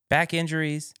Back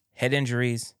injuries, head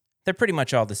injuries, they're pretty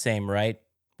much all the same, right?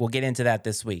 We'll get into that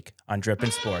this week on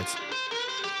Drippin' Sports.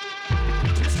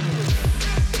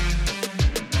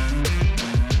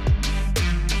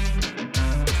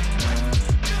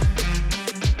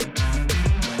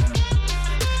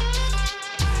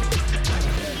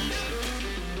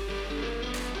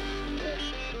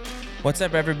 What's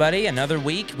up, everybody? Another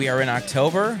week. We are in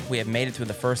October. We have made it through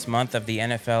the first month of the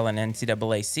NFL and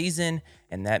NCAA season,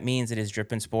 and that means it is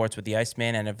Drippin' Sports with the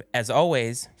Iceman. And as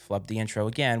always, flub the intro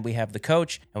again, we have the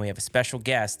coach, and we have a special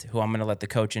guest who I'm going to let the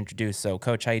coach introduce. So,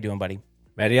 Coach, how you doing, buddy?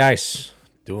 Matty Ice,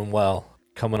 doing well.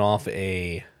 Coming off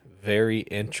a very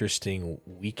interesting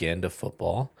weekend of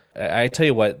football. I tell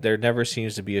you what, there never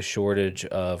seems to be a shortage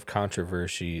of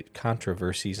controversies and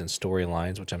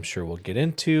storylines, which I'm sure we'll get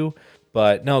into.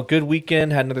 But no, good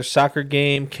weekend. Had another soccer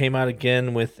game. Came out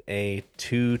again with a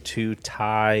 2-2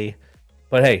 tie.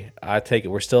 But hey, I take it.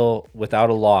 We're still without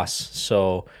a loss,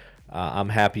 so I'm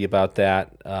happy about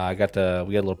that. We got a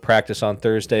little practice on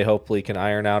Thursday. Hopefully, can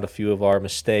iron out a few of our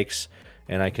mistakes,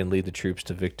 and I can lead the troops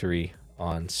to victory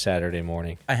on Saturday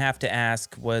morning. I have to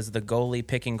ask, was the goalie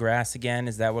picking grass again?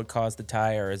 Is that what caused the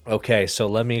tie? Okay, so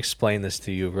let me explain this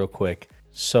to you real quick.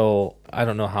 So I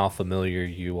don't know how familiar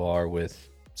you are with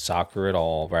soccer at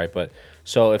all, right? But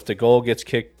so if the ball gets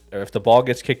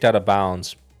kicked out of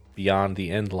bounds beyond the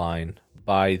end line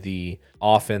by the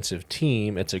offensive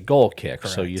team, it's a goal kick.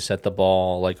 Correct. So you set the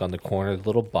ball like on the corner of the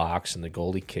little box and the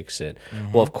goalie kicks it.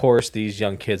 Well, of course, these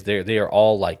young kids, they are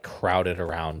all like crowded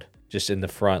around just in the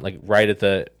front, like right at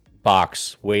the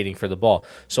box waiting for the ball.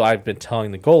 So I've been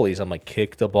telling the goalies, I'm like,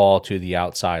 kick the ball to the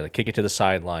outside, like kick it to the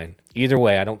sideline. Either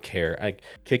way, I don't care. I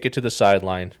kick it to the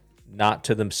sideline, not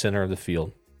to the center of the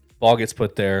field. Ball gets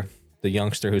put there. The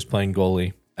youngster who's playing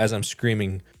goalie, as I'm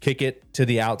screaming, kick it to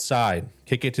the outside.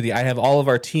 I have all of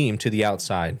our team to the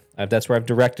outside. That's where I've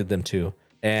directed them to.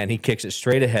 And he kicks it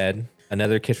straight ahead.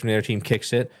 Another kid from the other team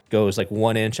kicks it, goes like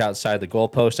 1 inch outside the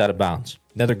goalpost, out of bounds.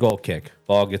 Another goal kick.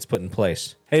 Ball gets put in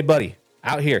place. Hey, buddy,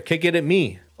 out here. Kick it at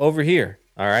me. Over here.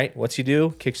 All right, what's he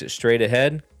do? Kicks it straight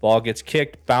ahead. Ball gets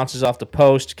kicked, bounces off the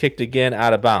post, kicked again,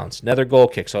 out of bounds. Another goal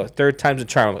kick. So third time's a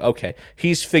charm. Okay,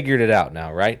 he's figured it out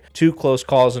now, right? 2 close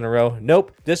calls in a row.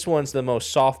 Nope, this one's the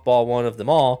most softball one of them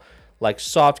all. Like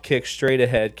soft kick straight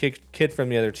ahead, kid from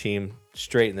the other team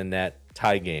straight in the net,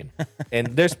 tie game. And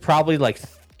there's probably like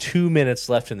 2 minutes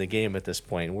left in the game at this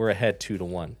point. We're ahead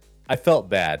 2-1. I felt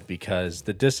bad because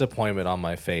the disappointment on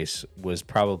my face was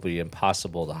probably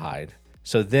impossible to hide.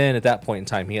 So then at that point in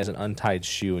time, he has an untied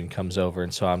shoe and comes over.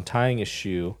 And so I'm tying his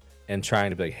shoe and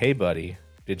trying to be like, hey, buddy,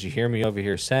 did you hear me over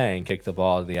here saying kick the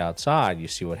ball to the outside? You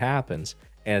see what happens.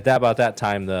 And about that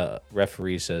time, the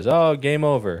referee says, oh, game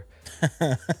over.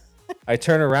 I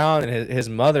turn around and his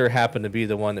mother happened to be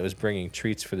the one that was bringing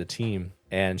treats for the team.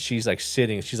 And she's like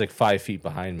she's like 5 feet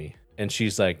behind me. And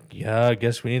she's like, yeah, I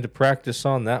guess we need to practice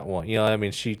on that one. You know, I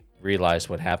mean, she realized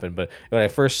what happened. But when I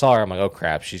first saw her, I'm like, oh,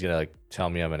 crap, she's going to like tell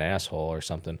me I'm an asshole or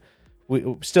something.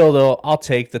 Still, though, I'll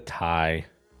take the tie.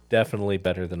 Definitely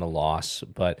better than a loss.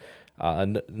 But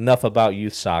enough about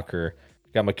youth soccer.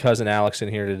 Got my cousin Alex in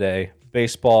here today.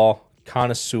 Baseball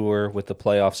connoisseur with the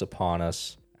playoffs upon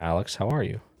us. Alex, how are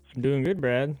you? I'm doing good,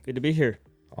 Brad. Good to be here.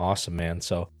 Awesome, man.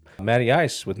 So, Matty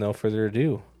Ice, with no further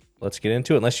ado, let's get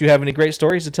into it. Unless you have any great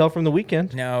stories to tell from the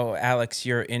weekend. No, Alex,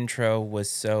 your intro was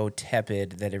so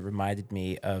tepid that it reminded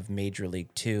me of Major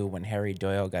League 2 when Harry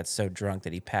Doyle got so drunk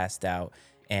that he passed out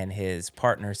and his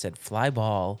partner said, fly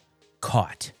ball,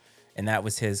 caught. And that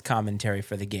was his commentary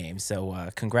for the game. So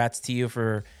congrats to you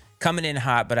for coming in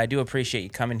hot, but I do appreciate you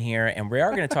coming here. And we are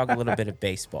going to talk a little bit of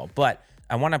baseball. But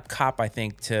I want to cop, I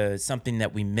think, to something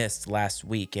that we missed last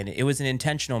week. And it was an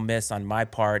intentional miss on my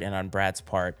part and on Brad's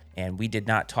part. And we did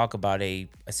not talk about a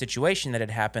situation that had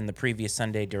happened the previous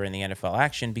Sunday during the NFL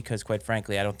action because, quite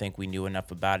frankly, I don't think we knew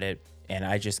enough about it. And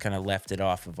I just kind of left it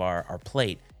off of our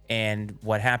plate. And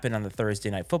what happened on the Thursday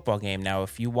night football game. Now,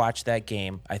 if you watch that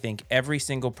game, I think every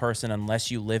single person,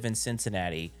 unless you live in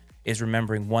Cincinnati, is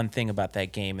remembering one thing about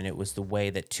that game, and it was the way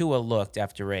that Tua looked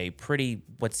after a pretty,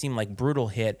 what seemed like brutal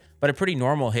hit, but a pretty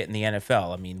normal hit in the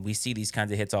NFL. I mean, we see these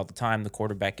kinds of hits all the time. The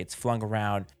quarterback gets flung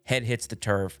around, head hits the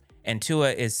turf, and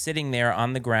Tua is sitting there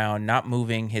on the ground, not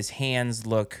moving. His hands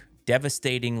look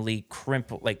devastatingly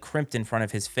crimped in front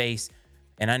of his face.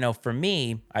 And I know for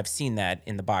me, I've seen that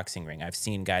in the boxing ring. I've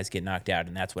seen guys get knocked out,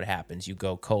 and that's what happens. You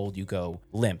go cold, you go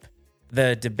limp.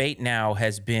 The debate now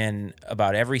has been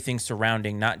about everything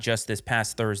surrounding not just this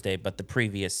past Thursday, but the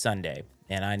previous Sunday.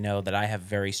 And I know that I have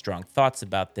very strong thoughts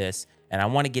about this, and I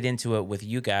want to get into it with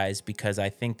you guys because I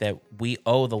think that we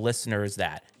owe the listeners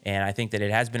that. And I think that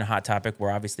it has been a hot topic.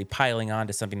 We're obviously piling on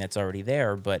to something that's already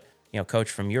there. But,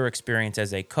 Coach, from your experience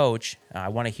as a coach, I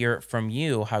want to hear it from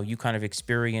you how you kind of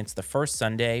experienced the first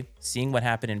Sunday, seeing what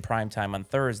happened in primetime on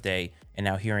Thursday, and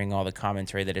now hearing all the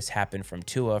commentary that has happened from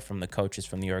Tua, from the coaches,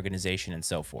 from the organization, and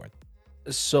so forth.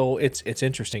 So it's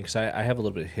interesting because I have a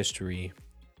little bit of history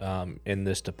in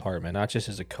this department, not just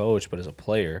as a coach, but as a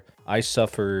player. I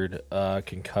suffered a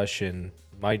concussion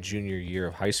my junior year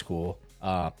of high school.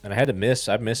 And I missed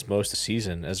most of the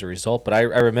season as a result. But I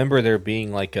remember there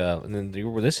being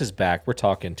this is back, we're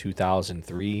talking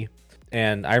 2003.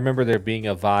 And I remember there being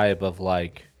a vibe of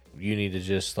like, you need to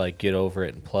just like get over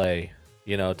it and play,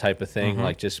 type of thing.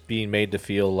 Like just being made to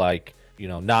feel like,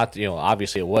 not,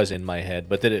 obviously it was in my head,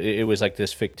 but that it was like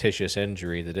this fictitious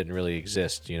injury that didn't really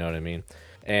exist. You know what I mean?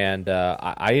 And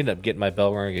I ended up getting my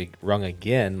bell rung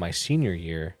again my senior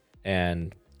year.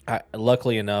 And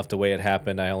luckily enough, the way it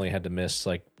happened, I only had to miss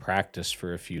like practice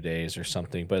for a few days or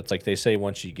something. But it's like they say,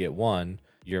 once you get one,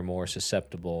 you're more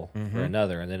susceptible for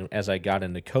another. And then as I got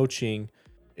into coaching,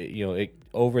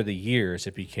 over the years,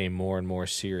 it became more and more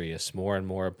serious, more and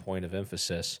more a point of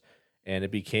emphasis. And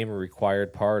it became a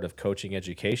required part of coaching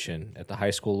education at the high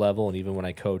school level. And even when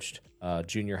I coached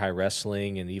junior high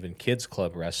wrestling and even kids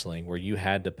club wrestling, where you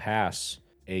had to pass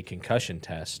a concussion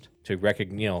test to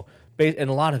recognize,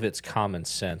 and a lot of it's common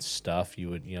sense stuff. You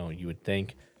would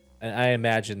think, and I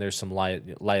imagine there's some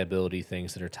liability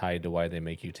things that are tied to why they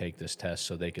make you take this test,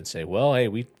 so they can say, well, hey,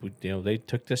 we they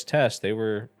took this test, they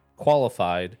were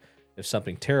qualified if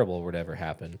something terrible would ever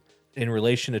happen. In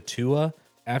relation to Tua,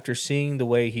 after seeing the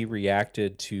way he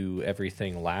reacted to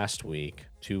everything last week,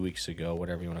 2 weeks ago,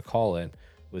 whatever you want to call it,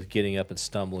 with getting up and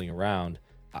stumbling around,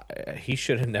 he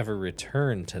should have never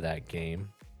returned to that game.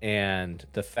 And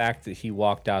the fact that he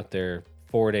walked out there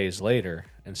 4 days later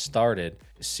and started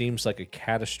seems like a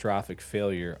catastrophic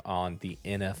failure on the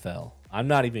NFL. I'm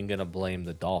not even going to blame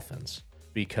the Dolphins,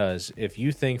 because if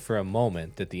you think for a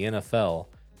moment that the NFL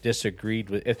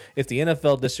disagreed with, if the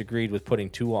NFL disagreed with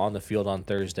putting Tua on the field on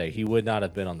Thursday, he would not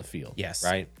have been on the field. Yes.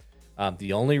 Right?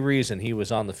 The only reason he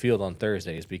was on the field on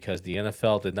Thursday is because the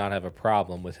NFL did not have a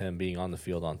problem with him being on the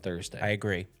field on Thursday. I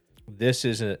agree. This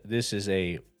is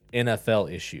a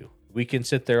NFL issue. We can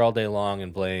sit there all day long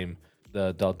and blame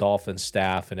the Dolphins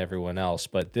staff and everyone else,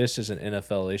 but this is an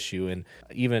NFL issue. And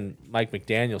even Mike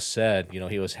McDaniel said,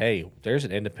 he was, hey, there's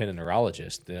an independent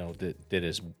neurologist, that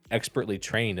is expertly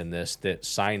trained in this, that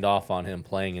signed off on him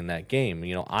playing in that game.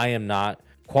 I am not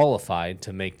qualified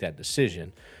to make that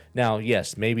decision. Now,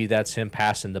 yes, maybe that's him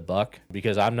passing the buck,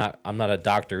 because I'm not a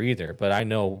doctor either, but I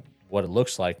know what it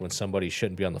looks like when somebody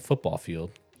shouldn't be on the football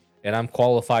field. And I'm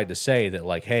qualified to say that,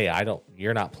 like, hey,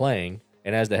 you're not playing.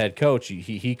 And as the head coach,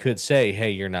 he could say,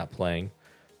 hey, you're not playing.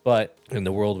 But in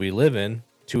the world we live in,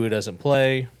 Tua doesn't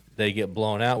play, they get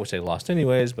blown out, which they lost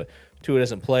anyways, but Tua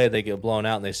doesn't play, they get blown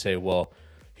out, and they say, well,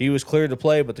 he was cleared to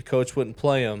play, but the coach wouldn't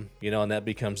play him, and that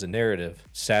becomes the narrative,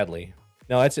 sadly.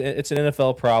 No, it's an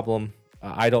NFL problem.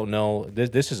 I don't know.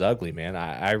 This is ugly, man.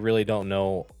 I really don't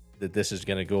know that this is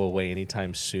going to go away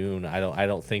anytime soon. I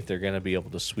don't think they're going to be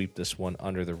able to sweep this one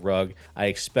under the rug. I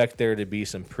expect there to be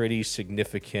some pretty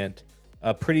significant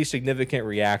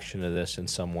reaction to this in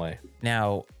some way.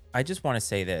 Now, I just want to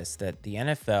say this, that the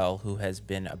NFL, who has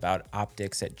been about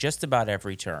optics at just about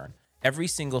every turn, every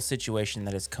single situation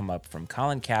that has come up, from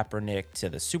Colin Kaepernick to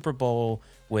the Super Bowl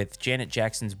with Janet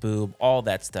Jackson's boob, all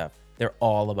that stuff, they're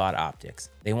all about optics.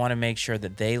 They want to make sure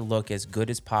that they look as good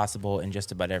as possible in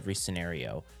just about every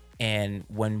scenario. And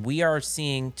when we are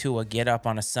seeing Tua get up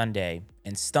on a Sunday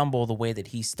and stumble the way that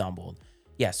he stumbled,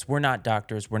 yes, we're not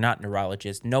doctors, we're not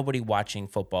neurologists, nobody watching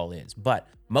football is, but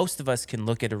most of us can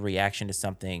look at a reaction to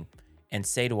something and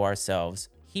say to ourselves,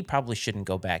 he probably shouldn't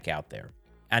go back out there.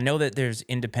 I know that there's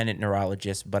independent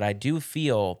neurologists, but I do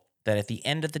feel that at the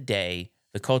end of the day,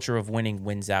 the culture of winning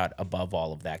wins out above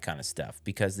all of that kind of stuff,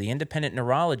 because the independent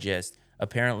neurologist,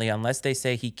 apparently, unless they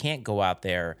say he can't go out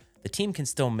there, the team can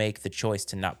still make the choice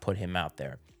to not put him out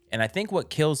there. And I think what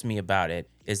kills me about it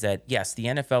is that, yes, the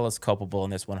NFL is culpable in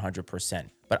this 100%,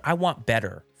 but I want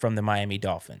better from the Miami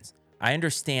Dolphins. I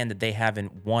understand that they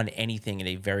haven't won anything in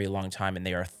a very long time, and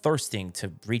they are thirsting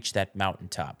to reach that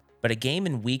mountaintop. But a game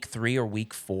in week 3 or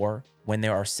week 4, when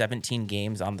there are 17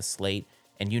 games on the slate,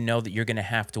 and you know that you're going to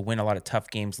have to win a lot of tough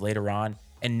games later on,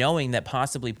 and knowing that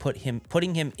possibly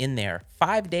putting him in there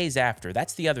 5 days after,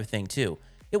 that's the other thing too.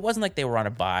 It wasn't like they were on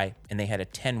a bye and they had a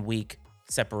 10-week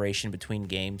separation between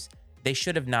games. They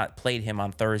should have not played him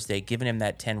on Thursday, given him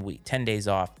that 10 days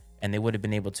off, and they would have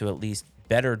been able to at least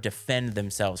better defend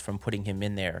themselves from putting him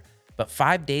in there But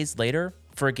 5 days later,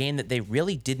 for a game that they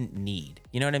really didn't need.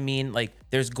 You know what I mean? Like,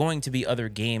 there's going to be other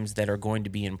games that are going to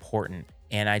be important.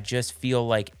 And I just feel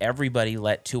like everybody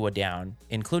let Tua down,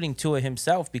 including Tua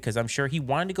himself, because I'm sure he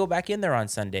wanted to go back in there on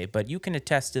Sunday. But you can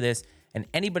attest to this. And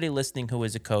anybody listening who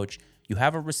is a coach, you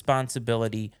have a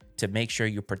responsibility to make sure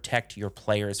you protect your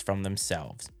players from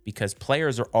themselves, because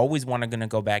players are always going to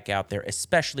go back out there,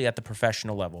 especially at the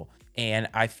professional level. And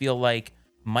I feel like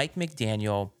Mike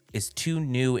McDaniel is too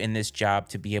new in this job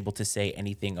to be able to say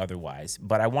anything otherwise.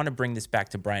 But I want to bring this back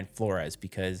to Brian Flores,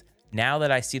 because now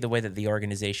that I see the way that the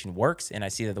organization works, and I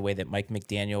see that the way that Mike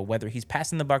McDaniel, whether he's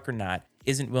passing the buck or not,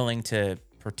 isn't willing to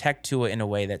protect Tua in a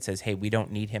way that says, hey, we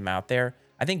don't need him out there.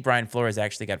 I think Brian Flores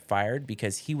actually got fired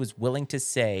because he was willing to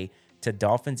say to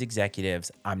Dolphins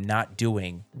executives, I'm not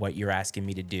doing what you're asking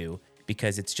me to do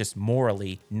because it's just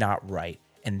morally not right.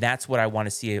 And that's what I want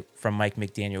to see from Mike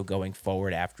McDaniel going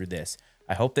forward after this.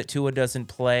 I hope that Tua doesn't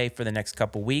play for the next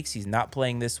couple weeks. He's not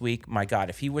playing this week. My God,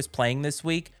 if he was playing this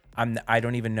week, I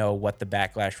don't even know what the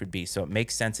backlash would be. So it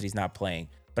makes sense that he's not playing.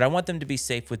 But I want them to be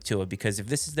safe with Tua, because if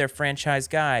this is their franchise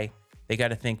guy, they got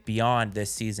to think beyond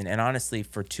this season. And honestly,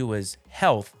 for Tua's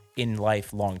health in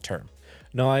life long term.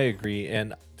 No, I agree.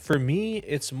 And for me,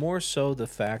 it's more so the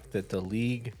fact that the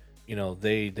league,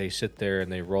 they sit there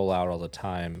and they roll out all the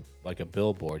time like a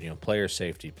billboard, player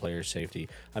safety, player safety.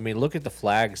 I mean, look at the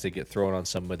flags that get thrown on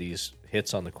some of these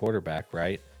hits on the quarterback,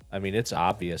 right? I mean, it's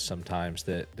obvious sometimes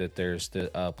that there's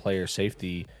the player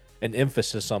safety, an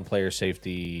emphasis on player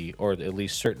safety, or at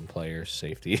least certain players'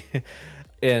 safety.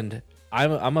 And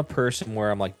I'm a person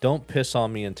where I'm like, don't piss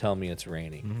on me and tell me it's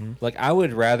raining. Mm-hmm. Like, I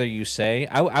would rather you say,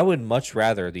 I would much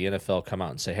rather the NFL come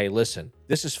out and say, hey, listen,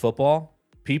 this is football.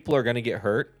 People are going to get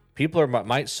hurt. People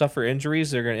might suffer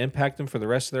injuries. They're going to impact them for the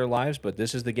rest of their lives, but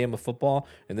this is the game of football,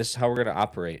 and this is how we're going to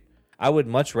operate. I would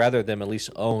much rather them at least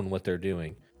own what they're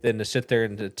doing than to sit there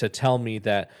and to tell me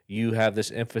that you have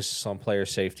this emphasis on player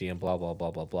safety and blah, blah,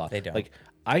 blah, blah, blah. They don't. Like,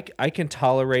 I can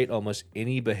tolerate almost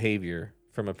any behavior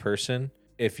from a person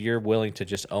if you're willing to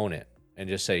just own it and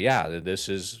just say, yeah, this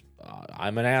is,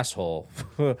 I'm an asshole,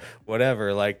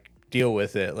 whatever, like, deal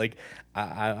with it. Like,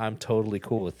 I'm totally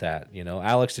cool with that.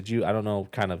 Alex, I don't know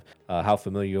kind of how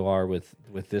familiar you are with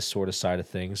this sort of side of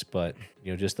things, but,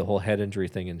 just the whole head injury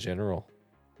thing in general.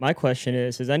 My question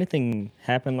is, has anything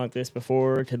happened like this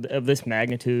before of this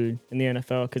magnitude in the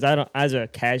NFL? Because as a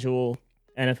casual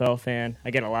NFL fan, I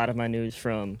get a lot of my news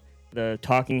from the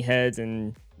talking heads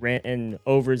and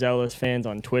overzealous fans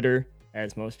on Twitter,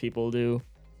 as most people do.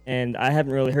 And I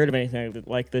haven't really heard of anything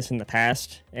like this in the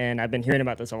past. And I've been hearing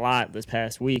about this a lot this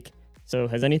past week. So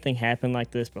has anything happened like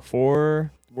this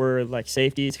before, where like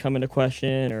safeties come into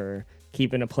question, or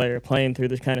keeping a player playing through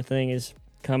this kind of thing is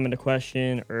come into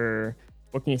question, or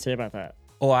what can you say about that?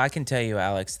 Oh, I can tell you,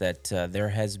 Alex, that there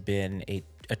has been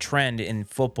a trend in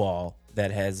football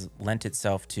that has lent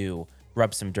itself to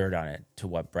rub some dirt on it, to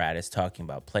what Brad is talking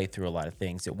about, play through a lot of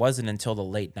things. It wasn't until the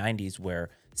late 90s where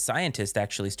scientists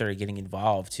actually started getting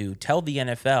involved to tell the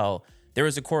NFL there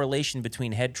was a correlation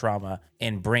between head trauma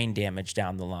and brain damage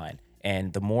down the line.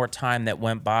 And the more time that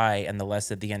went by and the less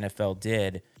that the NFL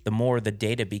did, the more the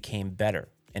data became better.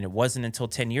 And it wasn't until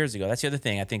 10 years ago. That's the other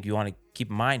thing I think you want to keep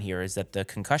in mind here, is that the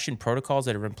concussion protocols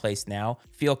that are in place now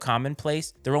feel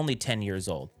commonplace. They're only 10 years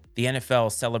old. The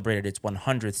NFL celebrated its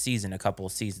 100th season a couple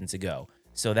of seasons ago.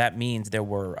 So that means there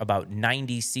were about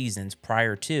 90 seasons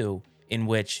prior to in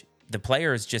which the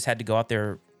players just had to go out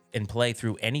there and play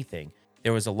through anything.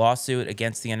 There was a lawsuit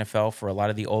against the NFL for a lot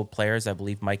of the old players. I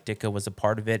believe Mike Ditka was a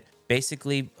part of it.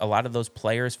 Basically, a lot of those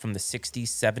players from the 60s,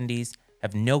 70s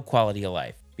have no quality of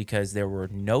life because there were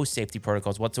no safety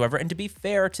protocols whatsoever. And to be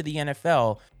fair to the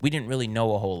NFL, we didn't really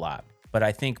know a whole lot. But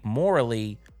I think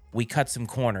morally, we cut some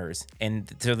corners.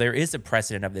 And so there is a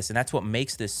precedent of this. And that's what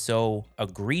makes this so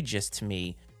egregious to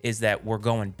me, is that we're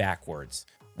going backwards.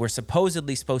 We're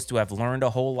supposedly supposed to have learned a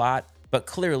whole lot, but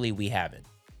clearly we haven't.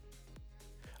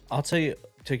 I'll tell you,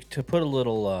 to put a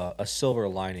little a silver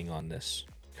lining on this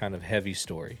kind of heavy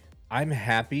story, I'm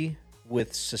happy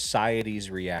with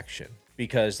society's reaction,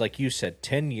 because like you said,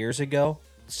 10 years ago,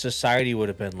 society would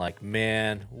have been like,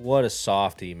 man, what a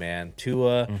softie, man.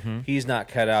 Tua, he's not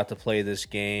cut out to play this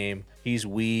game. He's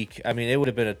weak. I mean, it would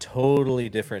have been a totally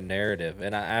different narrative.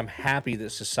 And I'm happy that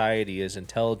society is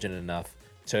intelligent enough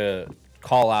to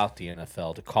call out the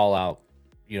NFL, to call out,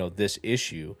 this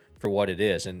issue for what it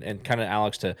is. And kind of,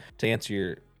 Alex, to answer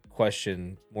your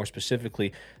question more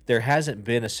specifically, there hasn't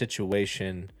been a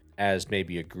situation as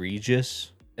maybe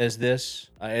egregious as this,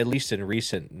 at least in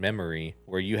recent memory,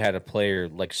 where you had a player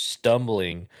like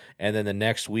stumbling, and then the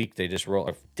next week they just roll,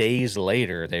 or days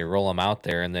later they roll him out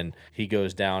there, and then he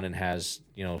goes down and has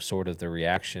sort of the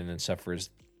reaction and suffers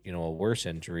a worse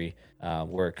injury,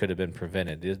 where it could have been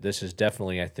prevented. This is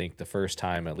definitely, I think, the first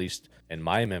time, at least in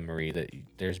my memory, that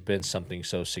there's been something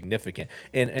so significant.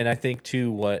 And I think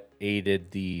too, what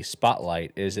aided the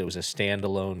spotlight is it was a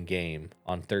standalone game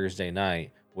on Thursday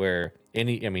night where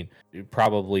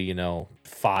probably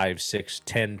 5, 6,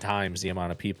 10 times the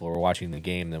amount of people were watching the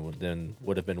game than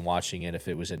would have been watching it if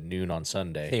it was at noon on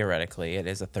Sunday. Theoretically, it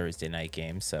is a Thursday night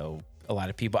game, so a lot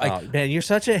of people. Man, you're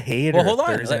such a hater. Well, hold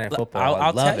on. Thursday Night Football.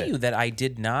 I'll love tell it. you that I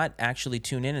did not actually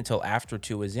tune in until after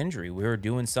Tua's injury. We were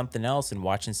doing something else and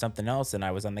watching something else, and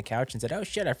I was on the couch and said, "Oh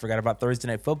shit, I forgot about Thursday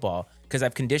Night Football," because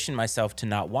I've conditioned myself to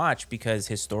not watch because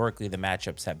historically the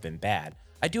matchups have been bad.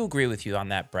 I do agree with you on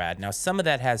that, Brad. Now, some of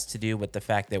that has to do with the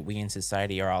fact that we in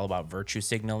society are all about virtue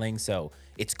signaling. So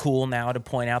it's cool now to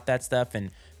point out that stuff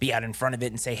and be out in front of it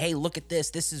and say, hey, look at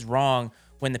this. This is wrong.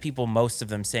 When the people, most of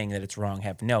them saying that it's wrong,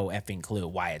 have no effing clue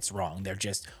why it's wrong. They're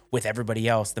just with everybody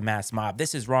else, the mass mob.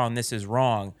 This is wrong. This is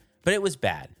wrong. But it was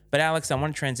bad. But Alex, I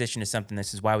want to transition to something.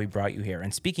 This is why we brought you here.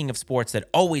 And speaking of sports that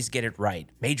always get it right,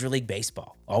 Major League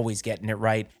Baseball, always getting it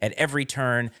right at every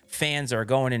turn. Fans are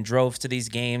going in droves to these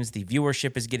games. The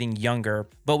viewership is getting younger.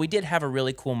 But we did have a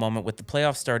really cool moment with the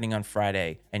playoffs starting on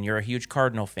Friday. And you're a huge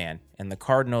Cardinal fan. And the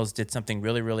Cardinals did something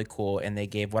really, really cool. And they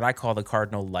gave what I call the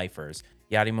Cardinal lifers.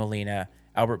 Yadi Molina,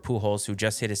 Albert Pujols, who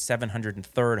just hit his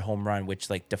 703rd home run, which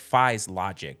defies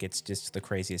logic. It's just the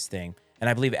craziest thing. And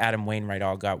I believe Adam Wainwright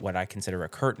all got what I consider a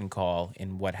curtain call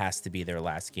in what has to be their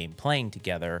last game playing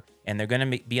together. And they're going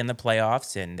to be in the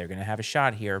playoffs and they're going to have a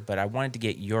shot here. But I wanted to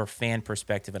get your fan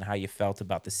perspective on how you felt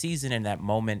about the season and that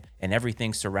moment and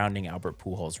everything surrounding Albert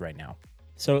Pujols right now.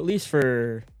 So at least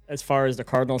for as far as the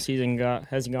Cardinal season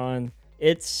has gone,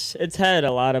 it's had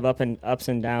a lot of ups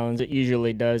and downs. It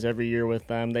usually does every year with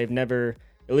them. They've never,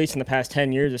 at least in the past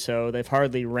 10 years or so, they've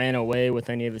hardly ran away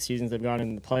with any of the seasons they've gone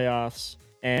in the playoffs.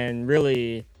 And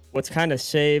really, what's kind of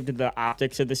saved the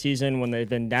optics of the season when they've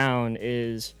been down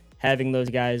is having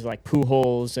those guys like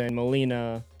Pujols and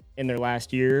Molina in their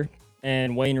last year,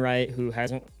 and Wainwright, who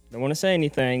don't want to say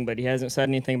anything, but he hasn't said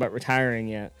anything about retiring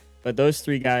yet. But those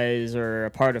three guys are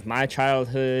a part of my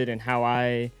childhood and how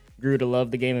I grew to love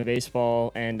the game of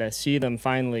baseball, and to see them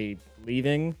finally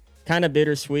leaving, kind of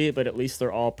bittersweet, but at least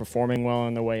they're all performing well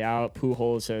on their way out.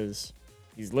 Pujols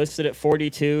he's listed at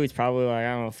 42. He's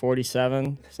probably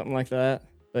 47, something like that.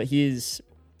 But he's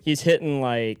hitting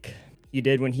like he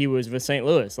did when he was with St.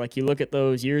 Louis. Like, you look at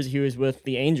those years he was with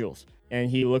the Angels,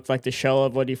 and he looked like the shell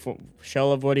of what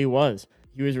he was.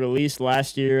 He was released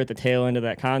last year at the tail end of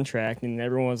that contract, and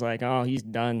everyone was like, "Oh, he's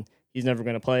done. He's never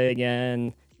going to play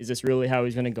again. Is this really how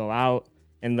he's going to go out?"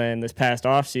 And then this past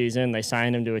offseason, they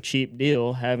signed him to a cheap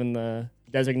deal, having the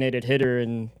designated hitter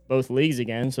in both leagues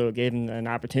again, so it gave him an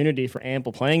opportunity for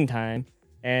ample playing time,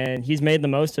 and he's made the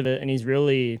most of it, and he's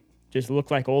really just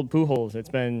looked like old Pujols. It's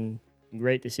been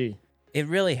great to see. It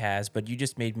really has, but you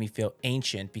just made me feel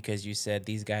ancient because you said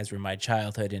these guys were my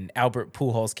childhood, and Albert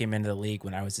Pujols came into the league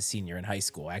when I was a senior in high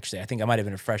school. Actually, I think I might have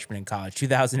been a freshman in college,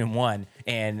 2001,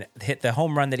 and hit the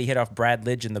home run that he hit off Brad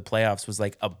Lidge in the playoffs was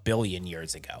like a billion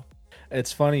years ago.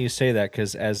 It's funny you say that,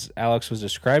 because as Alex was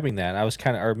describing that, I was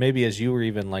kind of, or maybe as you were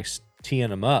even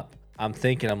teeing him up, I'm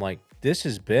like, this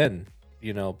has been,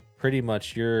 pretty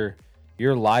much your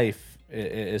life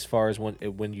as far as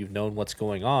when you've known what's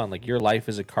going on. Like, your life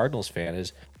as a Cardinals fan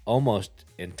is almost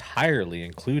entirely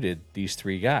included these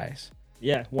three guys.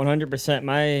 Yeah,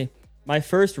 100%. My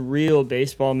first real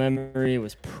baseball memory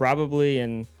was probably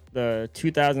in the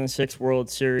 2006 World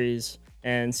Series,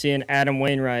 and seeing Adam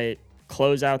Wainwright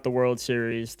close out the World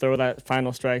Series, throw that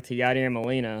final strike to Yadier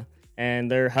Molina, and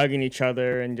they're hugging each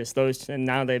other, and and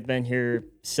now they've been here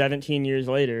 17 years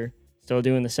later, still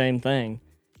doing the same thing.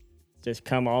 Just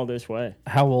come all this way.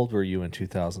 How old were you in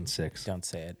 2006? Don't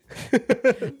say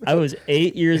it. I was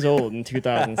 8 years old in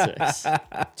 2006.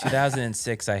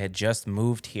 2006, I had just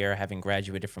moved here, having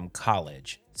graduated from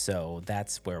college. So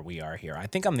that's where we are here. I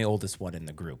think I'm the oldest one in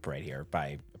the group right here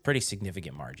by a pretty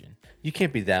significant margin. You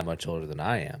can't be that much older than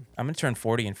I am. I'm going to turn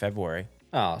 40 in February.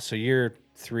 Oh, so you're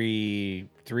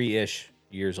three-ish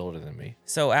years older than me.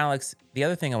 So, Alex, the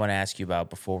other thing I want to ask you about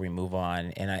before we move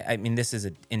on, and I mean, this is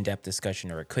an in-depth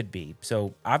discussion, or it could be.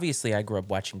 So, obviously, I grew up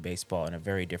watching baseball in a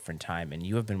very different time, and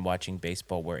you have been watching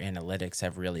baseball where analytics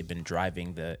have really been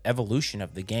driving the evolution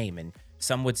of the game, and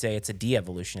some would say it's a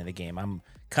de-evolution of the game. I'm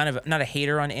kind of not a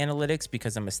hater on analytics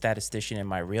because I'm a statistician in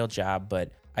my real job,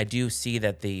 but I do see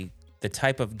that the the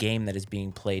type of game that is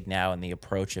being played now and the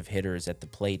approach of hitters at the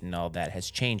plate and all that has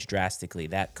changed drastically.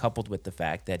 That coupled with the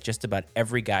fact that just about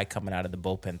every guy coming out of the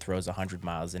bullpen throws 100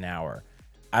 miles an hour.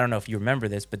 I don't know if you remember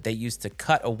this, but they used to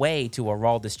cut away to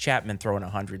Aroldis Chapman throwing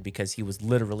 100 because he was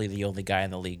literally the only guy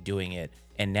in the league doing it.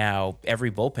 And now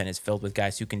every bullpen is filled with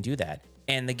guys who can do that.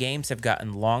 And the games have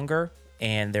gotten longer,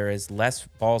 and there is less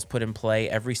balls put in play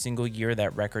every single year.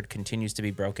 That record continues to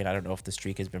be broken. I don't know if the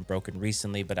streak has been broken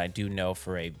recently, but I do know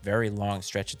for a very long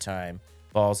stretch of time,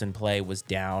 balls in play was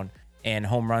down and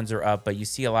home runs are up. But you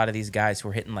see a lot of these guys who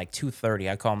are hitting like 230.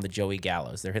 I call them the Joey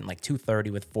Gallos. They're hitting like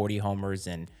 230 with 40 homers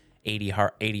and 80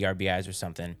 RBIs or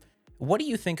something. What do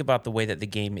you think about the way that the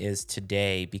game is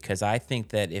today? Because I think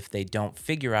that if they don't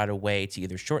figure out a way to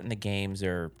either shorten the games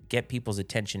or get people's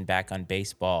attention back on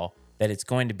baseball, that it's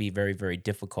going to be very, very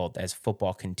difficult as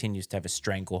football continues to have a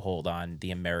stranglehold on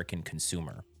the American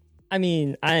consumer. I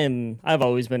mean, I've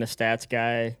always been a stats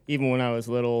guy. Even when I was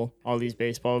little, all these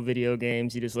baseball video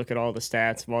games, you just look at all the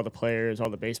stats of all the players, all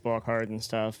the baseball cards and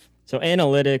stuff. So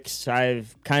analytics,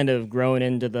 I've kind of grown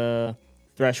into the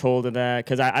threshold of that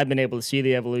because I've been able to see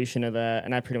the evolution of that,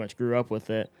 and I pretty much grew up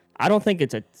with it. I don't think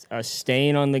it's a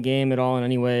stain on the game at all in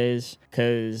any ways,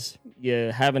 because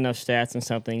you have enough stats in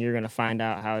something, you're going to find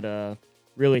out how to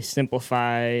really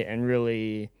simplify and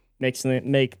really make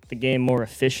the game more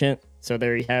efficient. So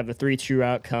there you have the 3 true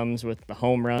outcomes with the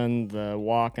home run, the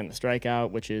walk, and the strikeout,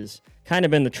 which has kind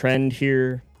of been the trend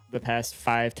here the past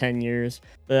 5-10 years.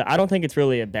 But I don't think it's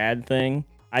really a bad thing.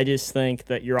 I just think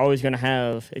that you're always going to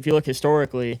have, if you look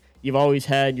historically, you've always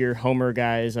had your homer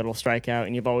guys that'll strike out,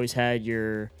 and you've always had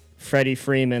your Freddie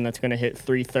Freeman that's going to hit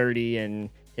 330 and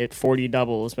hit 40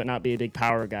 doubles, but not be a big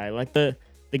power guy. Like the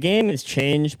game has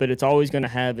changed, but it's always going to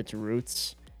have its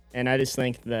roots, and I just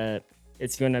think that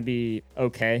it's going to be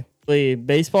okay.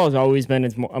 Baseball has always been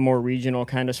a more regional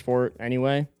kind of sport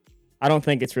anyway. I don't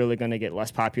think it's really going to get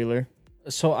less popular.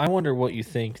 So I wonder what you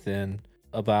think then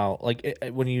about, like,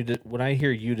 when I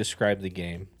hear you describe the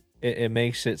game, it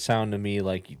makes it sound to me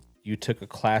like you took a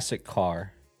classic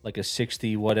car, like a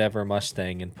 60 whatever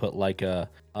Mustang, and put like a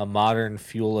modern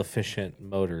fuel efficient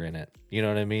motor in it. You know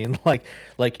what I mean? Like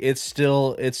it's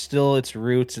still its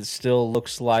roots. It still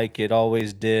looks like it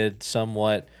always did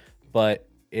somewhat, but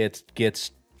it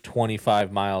gets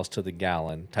 25 miles to the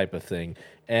gallon type of thing.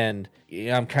 And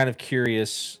I'm kind of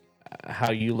curious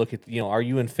how you look at, are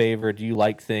you in favor? Do you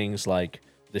like things like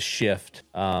the shift?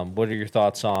 What are your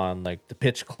thoughts on like the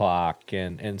pitch clock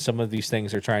and some of these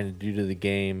things they're trying to do to the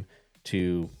game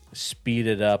to speed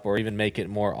it up or even make it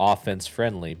more offense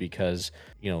friendly? Because,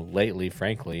 lately,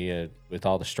 frankly, with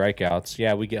all the strikeouts,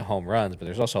 yeah, we get home runs, but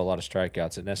there's also a lot of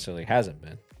strikeouts. It necessarily hasn't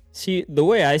been. See, the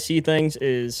way I see things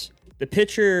is the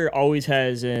pitcher always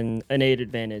has an innate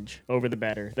advantage over the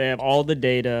batter. They have all the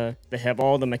data. They have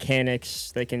all the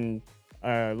mechanics. They can,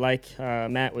 like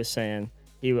Matt was saying,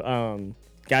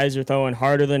 guys are throwing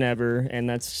harder than ever, and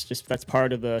that's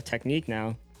part of the technique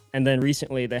now. And then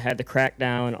recently they had to crack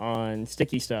down on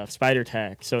sticky stuff, spider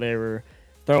tack. So they were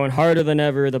throwing harder than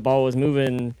ever. The ball was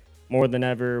moving more than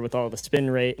ever with all the spin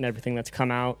rate and everything that's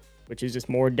come out, which is just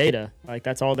more data. Like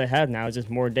that's all they have now is just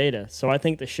more data. So I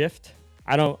think the shift,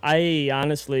 I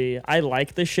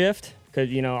like the shift because,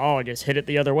 just hit it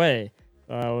the other way.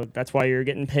 That's why you're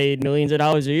getting paid millions of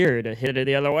dollars a year to hit it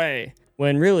the other way.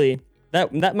 When really,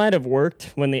 that might have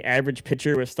worked when the average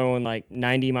pitcher was throwing like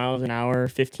 90 miles an hour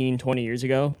 15, 20 years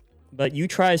ago. But you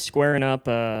try squaring up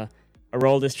a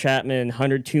Aroldis Chapman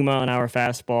 102 mile an hour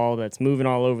fastball that's moving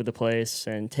all over the place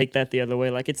and take that the other way.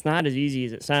 Like it's not as easy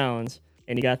as it sounds.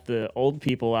 And you got the old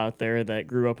people out there that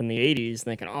grew up in the 80s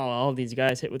thinking, oh, all these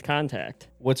guys hit with contact.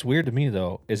 What's weird to me,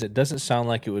 though, is it doesn't sound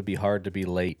like it would be hard to be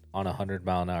late on a 100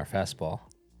 mile an hour fastball,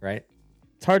 right?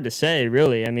 It's hard to say,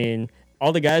 really. I mean,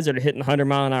 all the guys that are hitting 100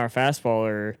 mile an hour fastball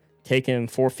are taking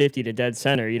 450 to dead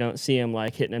center. You don't see them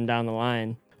like hitting them down the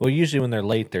line. Well, usually when they're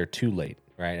late, they're too late,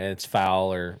 right? And it's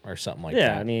foul or something like that.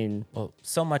 Yeah, I mean... Well,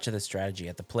 so much of the strategy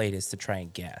at the plate is to try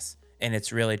and guess. And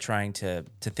it's really trying to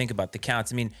think about the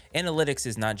counts. I mean, analytics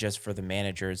is not just for the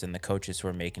managers and the coaches who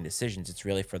are making decisions. It's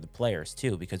really for the players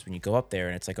too, because when you go up there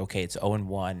and it's like, okay, it's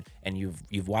 0-1, and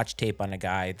you've watched tape on a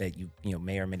guy that you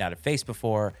may or may not have faced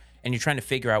before, and you're trying to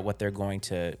figure out what they're going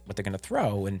to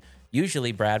throw. And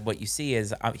usually, Brad, what you see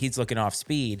is he's looking off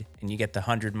speed, and you get the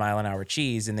 100 mile an hour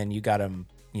cheese, and then you got him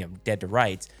dead to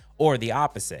rights, or the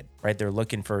opposite, right? They're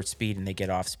looking for speed and they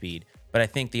get off speed. But I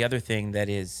think the other thing that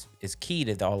is key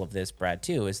to all of this, Brad,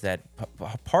 too, is that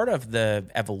part of the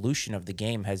evolution of the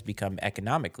game has become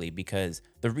economically, because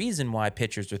the reason why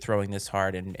pitchers are throwing this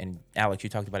hard, and Alex, you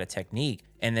talked about a technique,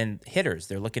 and then hitters,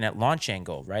 they're looking at launch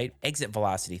angle, right? Exit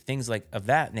velocity, things like of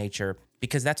that nature,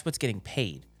 because that's what's getting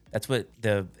paid. That's what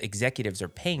the executives are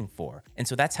paying for. And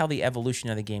so that's how the evolution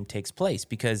of the game takes place,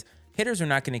 because hitters are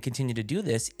not going to continue to do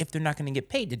this if they're not going to get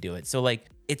paid to do it. So like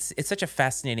it's such a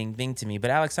fascinating thing to me. But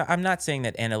Alex, I'm not saying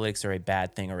that analytics are a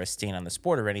bad thing or a stain on the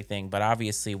sport or anything, but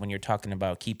obviously when you're talking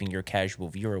about keeping your casual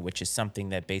viewer, which is something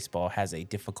that baseball has a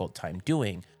difficult time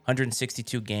doing,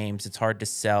 162 games, it's hard to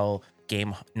sell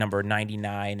game number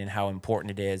 99 and how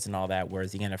important it is and all that,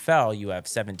 whereas the NFL, you have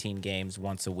 17 games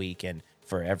once a week, and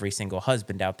for every single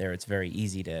husband out there, it's very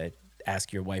easy to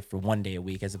ask your wife for one day a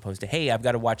week, as opposed to, hey, I've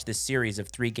got to watch this series of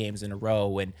 3 games in a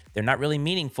row, and they're not really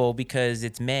meaningful because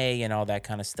it's May and all that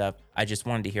kind of stuff. I just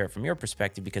wanted to hear it from your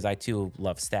perspective, because I too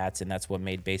love stats, and that's what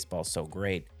made baseball so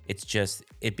great. It's just,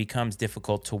 it becomes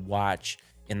difficult to watch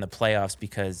in the playoffs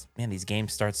because, man, these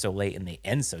games start so late and they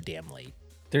end so damn late.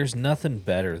 There's nothing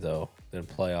better though than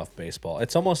playoff baseball.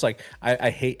 It's almost like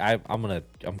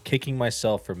I'm kicking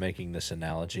myself for making this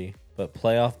analogy, but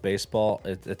playoff baseball,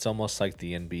 it's almost like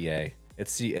the NBA.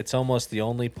 It's almost the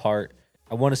only part.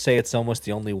 I want to say it's almost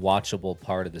the only watchable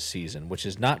part of the season, which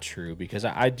is not true, because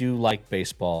I do like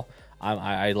baseball.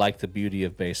 I like the beauty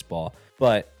of baseball,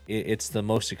 but it's the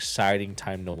most exciting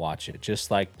time to watch it.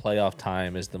 Just like playoff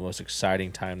time is the most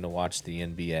exciting time to watch the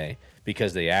NBA,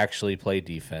 because they actually play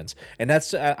defense. And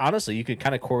that's honestly, you could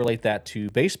kind of correlate that to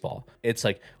baseball. It's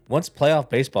like once playoff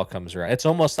baseball comes around, it's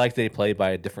almost like they play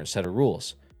by a different set of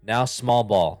rules. Now small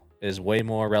ball is way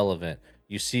more relevant.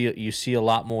 You see a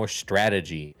lot more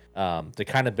strategy. The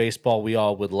kind of baseball we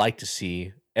all would like to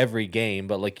see every game,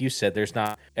 but like you said, there's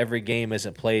not, every game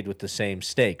isn't played with the same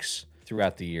stakes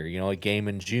throughout the year. You know, a game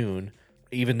in June,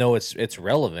 even though it's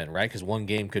relevant, right? Because one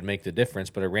game could make the difference,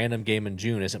 but a random game in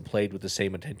June isn't played with the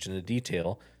same attention to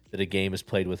detail that a game is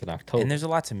played with in October. And there's a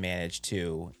lot to manage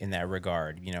too in that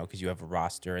regard, you know, because you have a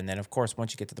roster. And then, of course,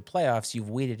 once you get to the playoffs, you've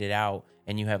weeded it out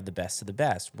and you have the best of the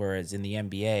best. Whereas in the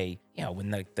NBA, you know, when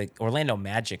the Orlando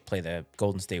Magic play the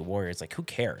Golden State Warriors, like, who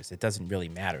cares? It doesn't really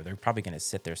matter. They're probably going to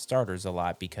sit their starters a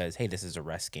lot because, hey, this is a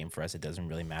rest game for us. It doesn't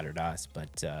really matter to us.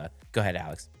 But go ahead,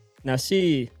 Alex. Now,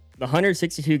 see, the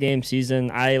 162 game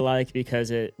season I like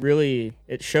because it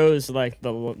shows like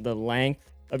the length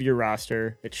of your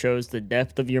roster. It shows the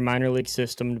depth of your minor league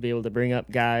system to be able to bring up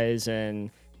guys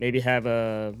and maybe have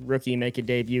a rookie make a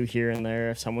debut here and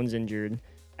there if someone's injured.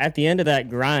 At the end of that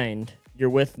grind, you're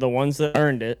with the ones that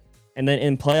earned it. And then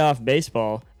in playoff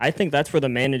baseball, I think that's where the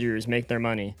managers make their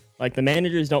money. Like, the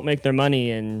managers don't make their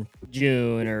money in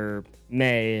June or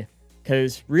May,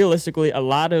 because realistically, a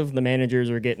lot of the managers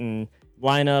are getting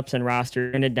lineups and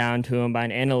roster handed down to them by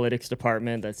an analytics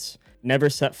department that's never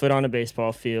set foot on a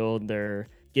baseball field. They're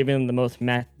giving them the most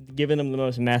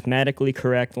mathematically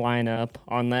correct lineup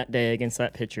on that day against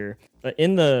that pitcher. But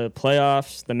in the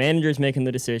playoffs, the manager's making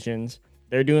the decisions.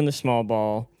 They're doing the small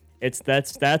ball.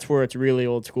 That's where it's really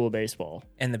old school baseball.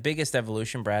 And the biggest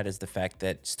evolution, Brad, is the fact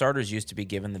that starters used to be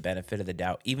given the benefit of the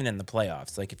doubt, even in the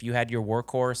playoffs. Like, if you had your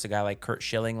workhorse, a guy like Curt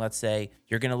Schilling, let's say,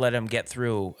 you're going to let him get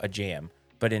through a jam.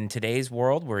 But in today's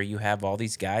world, where you have all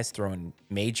these guys throwing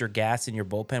major gas in your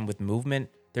bullpen with movement,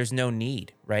 there's no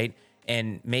need, right?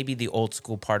 And maybe the old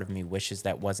school part of me wishes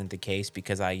that wasn't the case,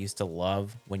 because I used to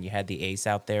love when you had the ace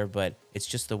out there, but it's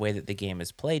just the way that the game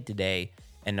is played today.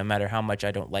 And no matter how much I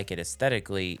don't like it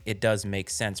aesthetically, it does make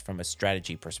sense from a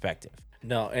strategy perspective.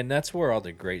 No, and that's where all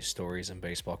the great stories in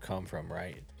baseball come from,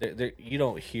 right? You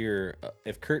don't hear,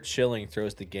 if Curt Schilling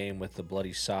throws the game with the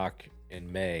bloody sock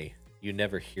in May, you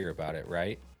never hear about it,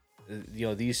 right? You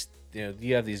have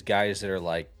these guys that are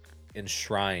like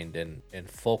enshrined in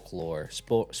folklore,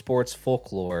 sports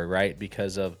folklore, right?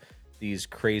 Because of these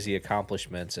crazy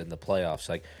accomplishments in the playoffs,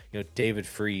 like, David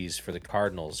Freese for the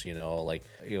Cardinals,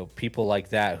 people like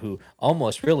that who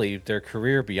almost really their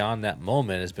career beyond that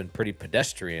moment has been pretty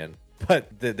pedestrian, but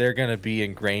they're going to be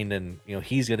ingrained in,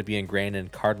 he's going to be ingrained in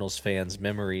Cardinals fans'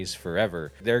 memories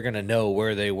forever. They're going to know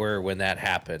where they were when that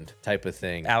happened, type of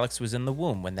thing. Alex was in the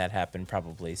womb when that happened,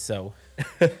 probably. So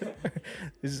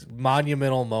these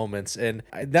monumental moments, and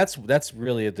that's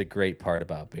really the great part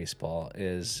about baseball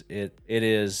is there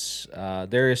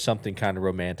is something kind of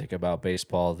romantic about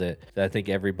baseball that I think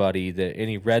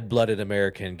any red-blooded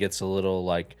American gets a little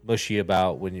like mushy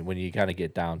about when you kind of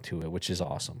get down to it, which is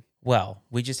awesome. Well,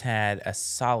 we just had a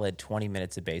solid 20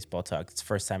 minutes of baseball talk. It's the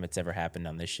first time it's ever happened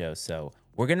on this show. So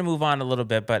We're going to move on a little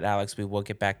bit, but Alex, we will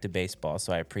get back to baseball.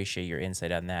 So I appreciate your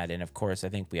insight on that. And of course, I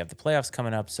think we have the playoffs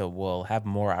coming up. So we'll have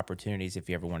more opportunities if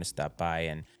you ever want to stop by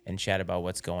and chat about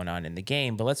what's going on in the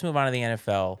game. But let's move on to the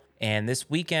NFL. And this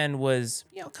weekend was,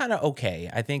 kind of okay.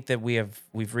 I think that we've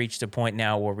reached a point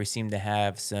now where we seem to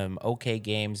have some okay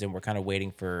games, and we're kind of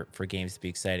waiting for games to be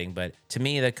exciting. But to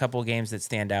me, the couple games that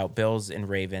stand out, Bills and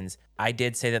Ravens. I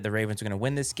did say that the Ravens were going to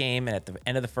win this game, and at the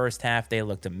end of the first half, they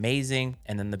looked amazing.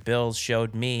 And then the Bills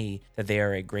showed me that they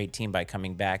are a great team by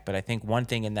coming back. But I think one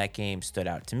thing in that game stood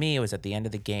out to me. It was at the end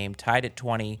of the game, tied at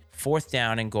 20, fourth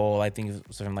down and goal. I think it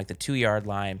was from like the 2-yard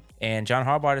line. And John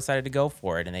Harbaugh decided to go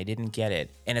for it, and they didn't get it.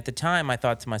 And at the time, I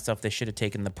thought to myself they should have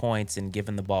taken the points and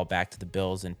given the ball back to the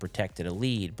Bills and protected a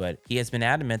lead. But he has been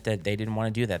adamant that they didn't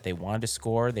want to do that. They wanted to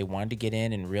score. They wanted to get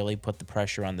in and really put the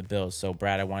pressure on the Bills. So,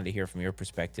 Brad, I wanted to hear from your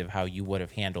perspective how you would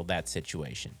have handled that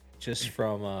situation. Just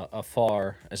from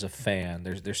afar as a fan,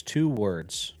 there's two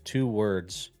words,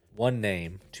 one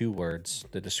name, two words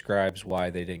that describes why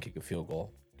they didn't kick a field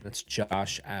goal. That's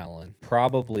Josh Allen.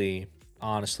 Probably,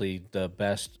 honestly, the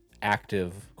best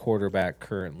active quarterback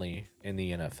currently in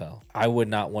the NFL. I would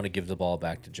not want to give the ball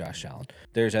back to Josh Allen.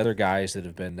 There's other guys that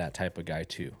have been that type of guy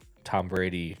too. Tom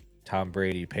Brady,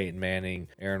 Peyton Manning,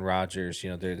 Aaron Rodgers.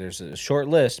 There's a short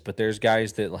list, but there's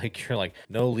guys that you're like,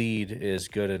 no lead is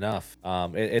good enough.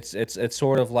 It's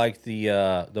sort of like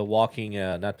the walking,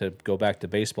 not to go back to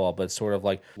baseball, but sort of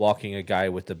like walking a guy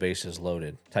with the bases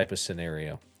loaded type of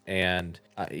scenario. And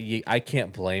I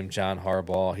can't blame John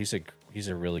Harbaugh. He's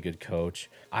a really good coach.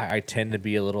 I tend to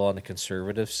be a little on the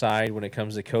conservative side when it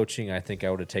comes to coaching. I think I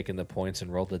would have taken the points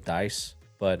and rolled the dice,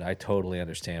 but I totally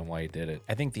understand why he did it.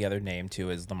 I think the other name, too,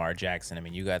 is Lamar Jackson. I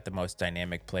mean, you got the most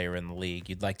dynamic player in the league.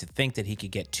 You'd like to think that he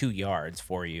could get 2 yards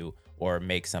for you or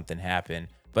make something happen.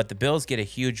 But the Bills get a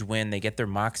huge win. They get their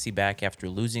moxie back after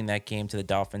losing that game to the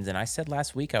Dolphins. And I said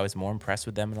last week I was more impressed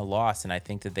with them in a loss, and I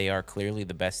think that they are clearly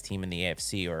the best team in the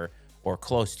AFC or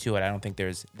close to it. I don't think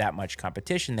there's that much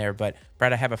competition there. But,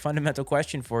 Brad, I have a fundamental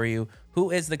question for you. Who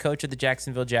is the coach of the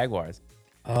Jacksonville Jaguars?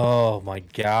 Oh, my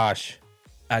gosh.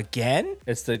 Again?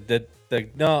 It's the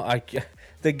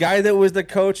guy that was the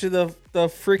coach of the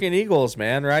freaking Eagles,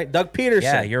 man, right? Doug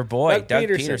Peterson. Yeah, your boy, Doug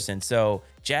Peterson. So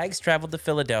Jags traveled to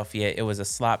Philadelphia. It was a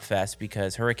slop fest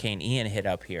because Hurricane Ian hit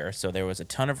up here. So there was a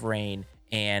ton of rain.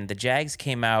 And the Jags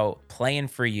came out playing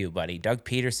for you, buddy. Doug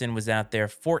Peterson was out there,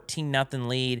 14-0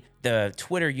 lead. The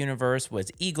Twitter universe was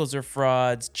Eagles are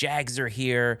frauds, Jags are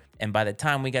here. And by the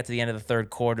time we got to the end of the third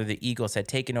quarter, the Eagles had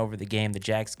taken over the game. The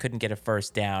Jags couldn't get a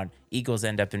first down. Eagles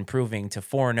end up improving to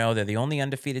 4-0. They're the only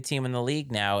undefeated team in the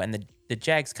league now. And the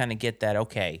Jags kind of get that,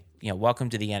 okay, welcome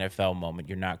to the NFL moment.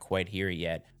 You're not quite here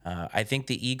yet. I think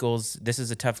the Eagles, this is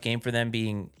a tough game for them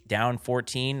being down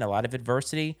 14, a lot of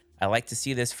adversity. I like to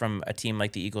see this from a team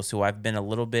like the Eagles, who I've been a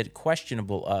little bit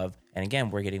questionable of. And again,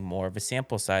 we're getting more of a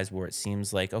sample size where it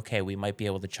seems like, okay, we might be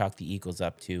able to chalk the Eagles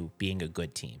up to being a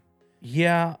good team.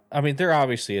 Yeah, I mean, they're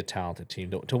obviously a talented team.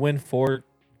 To win four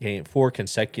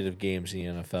consecutive games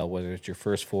in the NFL, whether it's your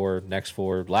first 4, next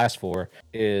 4, last 4,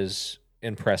 is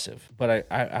impressive. But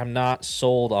I'm not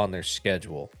sold on their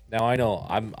schedule. Now, I know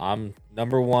I'm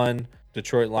number one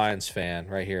Detroit Lions fan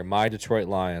right here, my Detroit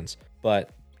Lions, but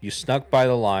you snuck by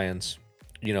the Lions.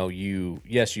 You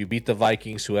beat the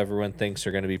Vikings, who everyone thinks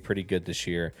are going to be pretty good this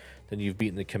year. Then you've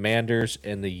beaten the Commanders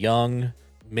and the young,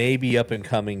 maybe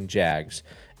up-and-coming Jags.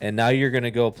 And now you're going to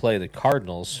go play the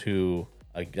Cardinals, who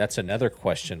that's another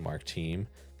question mark team.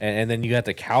 And then you got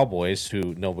the Cowboys,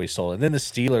 who nobody sold. And then the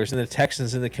Steelers and the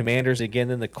Texans and the Commanders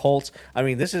again, and the Colts. I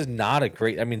mean, this is not a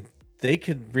great – I mean, they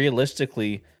could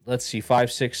realistically, let's see,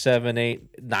 5, 6, 7,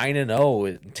 8,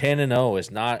 9-0, 10-0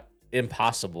 is not –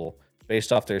 impossible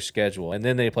based off their schedule. And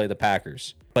then they play the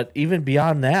Packers. But even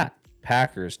beyond that,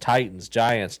 Packers, Titans,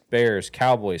 Giants, Bears,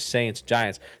 Cowboys, Saints,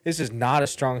 Giants, this is not a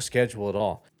strong schedule at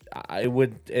all.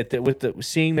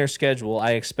 Seeing their schedule,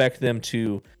 I expect them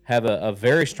to have a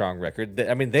very strong record.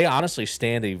 I mean, they honestly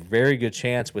stand a very good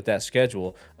chance with that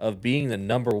schedule of being the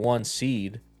number 1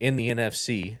 seed in the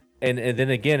NFC. And then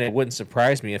again, it wouldn't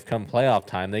surprise me if come playoff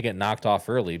time they get knocked off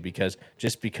early because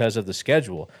of the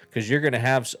schedule. Because you're going to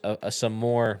have some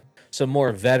more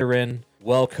veteran,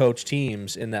 well-coached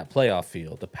teams in that playoff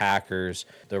field. The Packers,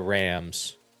 the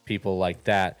Rams, people like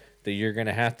that you're going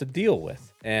to have to deal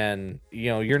with. And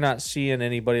you're not seeing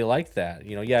anybody like that.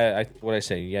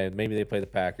 Maybe they play the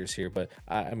Packers here, but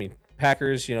I mean.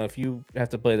 Packers, if you have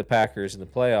to play the Packers in the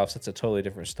playoffs, that's a totally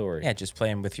different story. Yeah, just play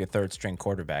them with your third string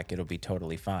quarterback. It'll be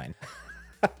totally fine.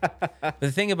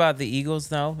 The thing about the Eagles,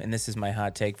 though, and this is my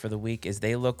hot take for the week, is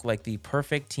they look like the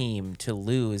perfect team to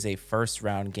lose a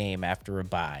first-round game after a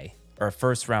bye, or a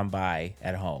first-round bye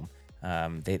at home.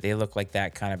 They look like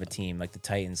that kind of a team, like the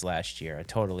Titans last year. I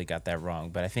totally got that wrong,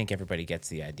 but I think everybody gets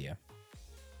the idea.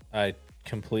 I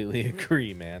completely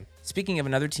agree, man. Speaking of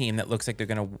another team that looks like they're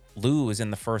going to lose in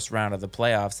the first round of the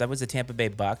playoffs, that was the Tampa Bay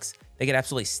Bucks. They get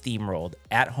absolutely steamrolled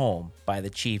at home by the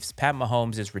Chiefs. Pat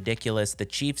Mahomes is ridiculous. The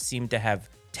Chiefs seem to have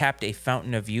tapped a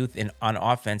fountain of youth on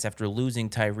offense after losing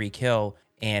Tyreek Hill.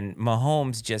 And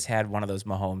Mahomes just had one of those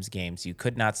Mahomes games. You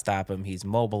could not stop him. He's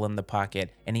mobile in the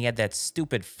pocket. And he had that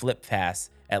stupid flip pass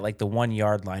at like the 1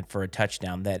 yard line for a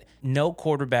touchdown that no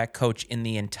quarterback coach in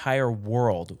the entire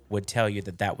world would tell you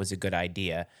that that was a good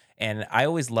idea. And I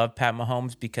always love Pat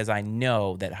Mahomes because I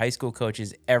know that high school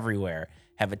coaches everywhere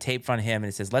have a tape on him and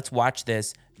it says, let's watch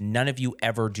this. None of you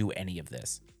ever do any of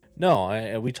this.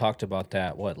 No, we talked about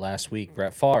that last week.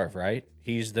 Brett Favre, right?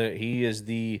 He's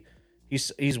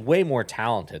way more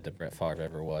talented than Brett Favre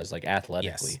ever was, like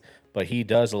athletically. Yes. But he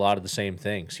does a lot of the same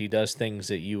things. He does things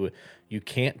that you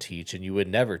can't teach and you would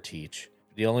never teach.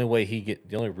 The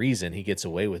only reason he gets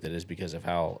away with it is because of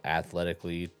how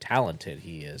athletically talented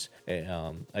he is.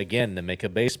 Again, to make a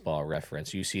baseball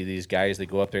reference, you see these guys that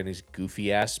go up there in these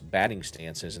goofy ass batting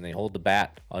stances and they hold the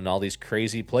bat on all these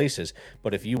crazy places.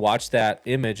 But if you watch that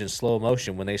image in slow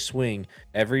motion when they swing,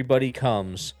 everybody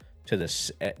comes to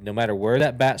this. No matter where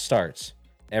that bat starts,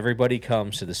 everybody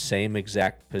comes to the same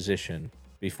exact position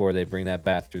before they bring that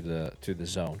bat through the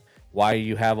zone. Why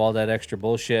you have all that extra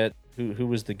bullshit? Who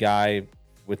was the guy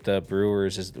with the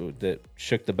Brewers that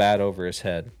shook the bat over his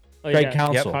head? Craig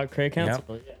Counsell. Yep. Craig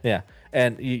Counsell. Yep. Yeah,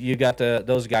 and you got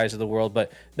those guys of the world,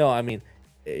 but no, I mean,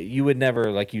 you would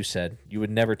never, like you said, you would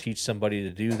never teach somebody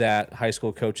to do that. High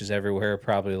school coaches everywhere are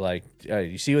probably like,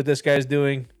 you see what this guy's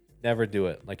doing? Never do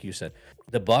it, like you said.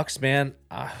 The Bucks, man,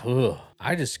 I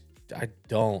got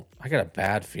a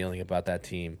bad feeling about that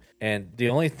team. And the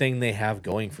only thing they have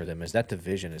going for them is that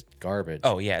division is garbage.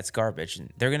 Oh, yeah, it's garbage.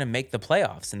 And they're going to make the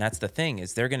playoffs. And that's the thing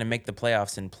is they're going to make the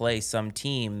playoffs and play some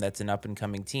team that's an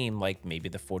up-and-coming team, like maybe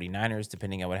the 49ers,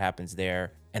 depending on what happens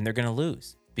there. And they're going to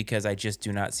lose because I just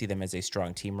do not see them as a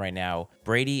strong team right now.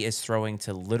 Brady is throwing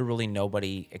to literally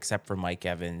nobody except for Mike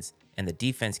Evans. And the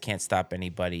defense can't stop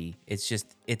anybody. It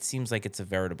seems like it's a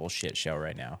veritable shit show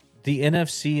right now. The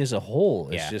NFC as a whole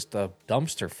is Yeah. just a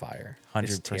dumpster fire.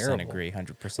 100% agree.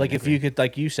 100%. Like if agree. you could,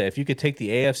 like you said, if you could take the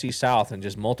AFC South and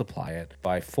just multiply it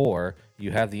by 4,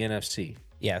 you have the NFC.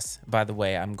 Yes. By the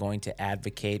way, I'm going to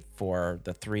advocate for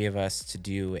the three of us to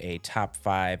do a top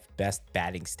 5 best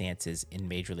batting stances in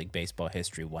Major League Baseball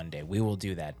history one day. We will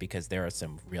do that because there are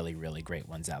some really, really great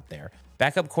ones out there.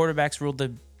 Backup quarterbacks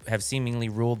have seemingly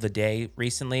ruled the day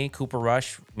recently. Cooper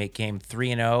Rush came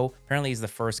 3-0. Apparently, he's the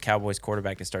first Cowboys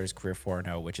quarterback to start his career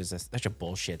 4-0, which is such a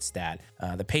bullshit stat.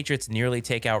 The Patriots nearly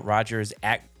take out Rodgers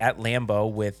at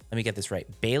Lambeau with, let me get this right,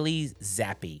 Bailey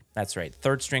Zappi. That's right,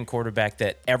 third-string quarterback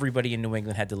that everybody in New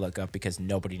England had to look up because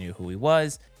nobody knew who he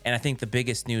was. And I think the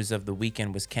biggest news of the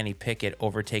weekend was Kenny Pickett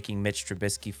overtaking Mitch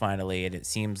Trubisky finally. And it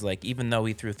seems like even though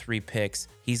he threw 3 picks,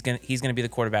 he's gonna be the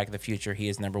quarterback of the future. He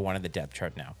is number 1 in the depth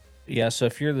chart now. Yeah, so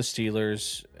if you're the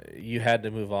Steelers, you had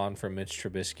to move on from Mitch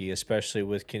Trubisky, especially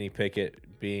with Kenny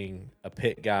Pickett being a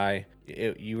Pitt guy.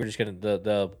 You were just going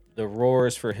to the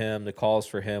roars for him, the calls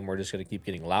for him were just going to keep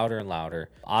getting louder and louder.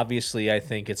 Obviously, I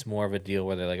think it's more of a deal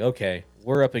where they're like, okay,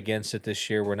 we're up against it this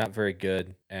year. We're not very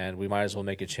good, and we might as well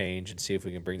make a change and see if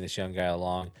we can bring this young guy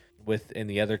along. In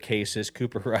the other cases,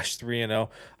 Cooper Rush 3-0.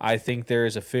 I think there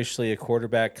is officially a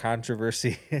quarterback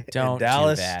controversy in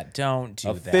Dallas. Don't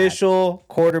do that. Official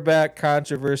quarterback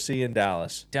controversy in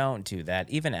Dallas. Don't do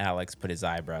that. Even Alex put his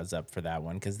eyebrows up for that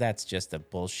one because that's just a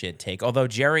bullshit take. Although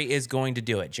Jerry is going to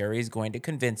do it. Jerry is going to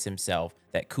convince himself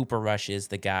that Cooper Rush is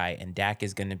the guy and Dak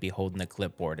is going to be holding the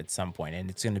clipboard at some point, and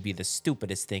it's going to be the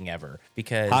stupidest thing ever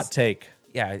because Hot take.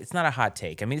 Yeah, it's not a hot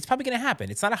take. I mean, it's probably going to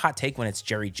happen. It's not a hot take when it's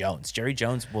Jerry Jones. Jerry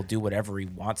Jones will do whatever he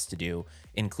wants to do,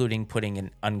 including putting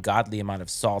an ungodly amount of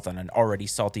salt on an already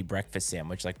salty breakfast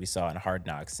sandwich like we saw in Hard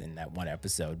Knocks in that one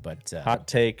episode. But hot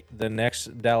take, the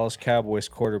next Dallas Cowboys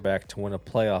quarterback to win a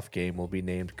playoff game will be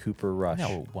named Cooper Rush.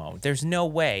 No, it won't. There's no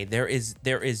way. There is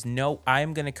no,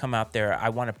 I'm going to come out there. I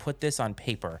want to put this on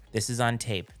paper. This is on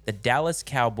tape. The Dallas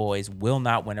Cowboys will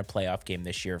not win a playoff game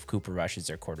this year if Cooper Rush is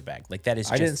their quarterback. Like that is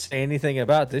just... I didn't say anything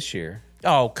about this year.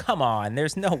 Oh, come on.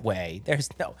 There's no way.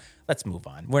 Let's move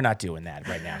on. We're not doing that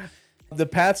right now. The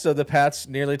Pats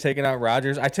nearly taking out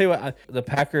Rodgers. I tell you what, the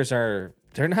Packers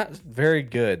they're not very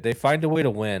good. They find a way to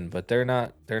win, but they're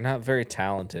not very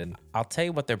talented. I'll tell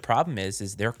you what their problem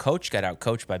is their coach got out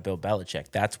coached by Bill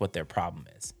Belichick. That's what their problem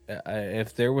is.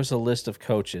 If there was a list of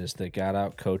coaches that got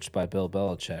out coached by Bill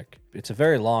Belichick, it's a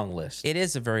very long list. It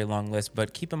is a very long list,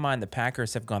 but keep in mind the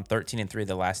Packers have gone 13-3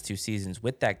 the last 2 seasons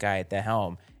with that guy at the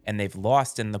helm, and they've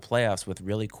lost in the playoffs with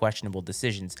really questionable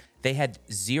decisions. They had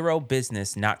zero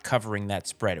business not covering that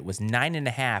spread. It was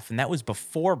 9.5, and that was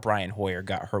before Brian Hoyer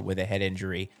got hurt with a head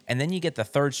injury. And then you get the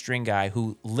third string guy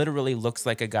who literally looks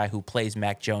like a guy who plays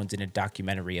Mac Jones in a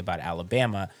documentary about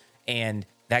Alabama, and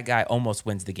that guy almost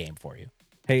wins the game for you.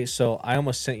 Hey, so I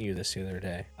almost sent you this the other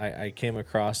day. I came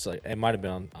across, like, it might have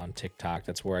been on TikTok.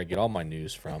 That's where I get all my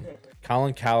news from.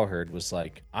 Colin Cowherd was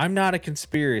like, I'm not a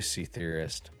conspiracy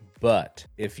theorist, but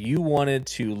if you wanted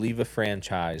to leave a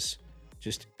franchise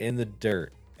just in the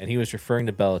dirt, and he was referring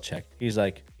to Belichick, he's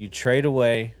like, you trade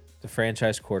away the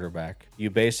franchise quarterback,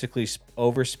 you basically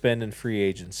overspend in free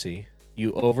agency,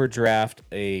 you overdraft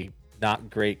a not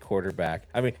great quarterback.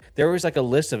 I mean, there was like a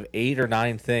list of 8 or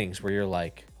 9 things where you're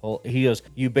like, well, he goes,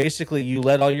 you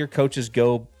let all your coaches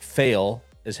go fail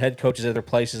as head coaches at their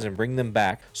places and bring them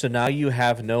back. So now you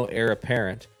have no heir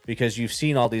apparent because you've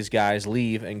seen all these guys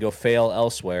leave and go fail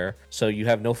elsewhere. So you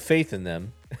have no faith in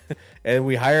them. And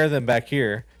we hire them back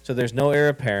here. So there's no heir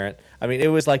apparent. I mean, it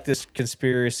was like this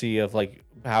conspiracy of like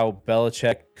how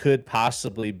Belichick could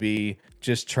possibly be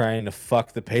just trying to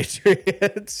fuck the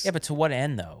Patriots. Yeah, but to what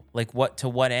end though? Like to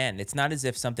what end? It's not as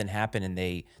if something happened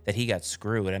and that he got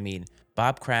screwed. I mean,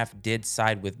 Bob Kraft did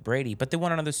side with Brady, but they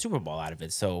won another Super Bowl out of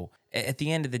it. So at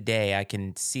the end of the day, I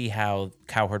can see how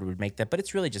Cowherd would make that, but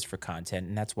it's really just for content,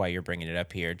 and that's why you're bringing it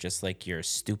up here, just like your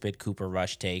stupid Cooper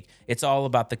Rush take. It's all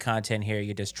about the content here.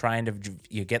 You're just trying to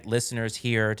get listeners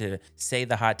here to say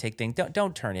the hot take thing.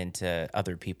 Don't turn into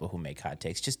other people who make hot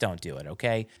takes. Just don't do it,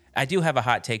 okay? I do have a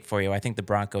hot take for you. I think the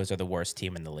Broncos are the worst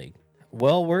team in the league.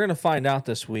 Well, we're going to find out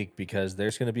this week because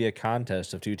there's going to be a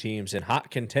contest of 2 teams in hot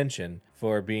contention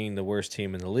for being the worst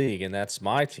team in the league, and that's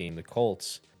my team, the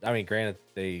Colts. I mean, granted,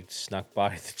 they snuck by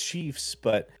the Chiefs,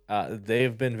 but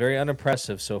they've been very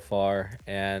unimpressive so far,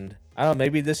 and I don't know,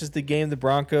 maybe this is the game the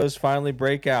Broncos finally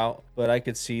break out, but I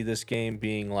could see this game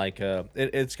being like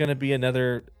it's going to be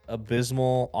another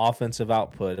abysmal offensive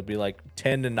output. It'll be like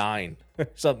 10-9 or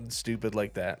something stupid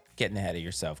like that. Getting ahead of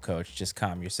yourself, coach. Just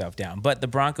calm yourself down. But the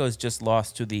Broncos just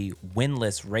lost to the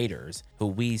winless Raiders, who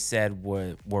we said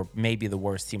were maybe the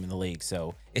worst team in the league.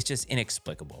 So it's just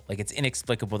inexplicable. Like, it's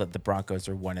inexplicable that the Broncos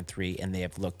are 1-3 and they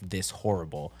have looked this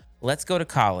horrible. Let's go to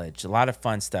college. A lot of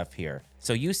fun stuff here.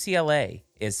 So UCLA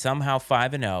is somehow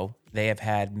 5-0. They have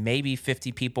had maybe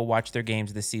 50 people watch their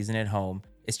games this season at home.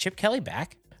 Is Chip Kelly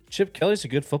back? Chip Kelly's a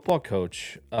good football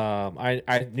coach.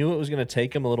 I knew it was going to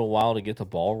take him a little while to get the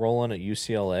ball rolling at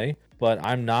UCLA, but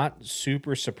I'm not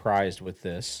super surprised with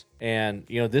this. And,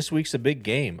 this week's a big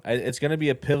game. It's going to be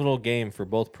a pivotal game for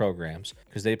both programs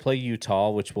because they play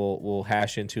Utah, which we'll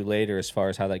hash into later as far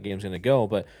as how that game's going to go.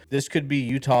 But this could be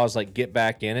Utah's like get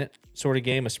back in it sort of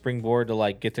game, a springboard to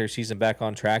like get their season back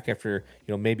on track after,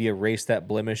 maybe erase that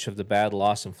blemish of the bad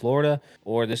loss in Florida.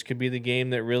 Or this could be the game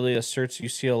that really asserts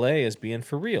UCLA as being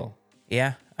for real.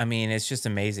 Yeah, I mean, it's just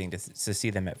amazing to see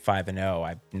them at 5-0.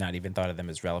 I've not even thought of them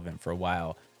as relevant for a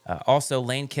while. Also,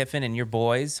 Lane Kiffin and your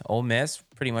boys, Ole Miss,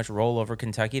 pretty much roll over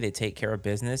Kentucky. They take care of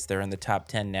business. They're in the top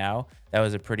 10 now. That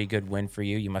was a pretty good win for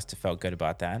you. You must have felt good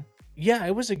about that. Yeah,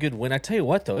 it was a good win. I tell you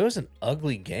what, though, it was an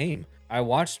ugly game. I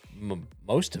watched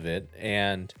most of it,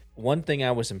 and one thing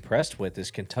I was impressed with is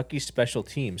Kentucky's special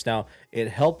teams. Now, it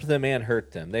helped them and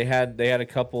hurt them. They had a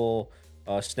couple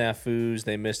snafus.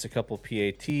 They missed a couple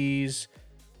PATs,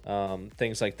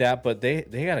 things like that. But they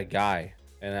got a guy,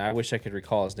 and I wish I could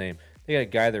recall his name. They got a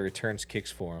guy that returns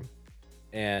kicks for him,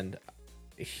 and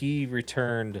he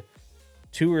returned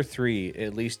 2 or 3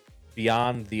 at least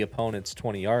beyond the opponent's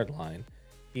 20-yard line.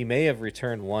 He may have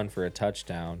returned 1 for a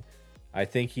touchdown. I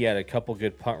think he had a couple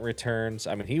good punt returns.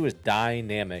 I mean, he was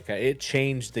dynamic. It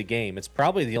changed the game. It's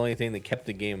probably the only thing that kept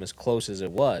the game as close as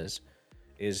it was,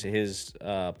 is his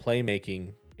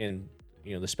playmaking in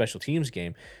the special teams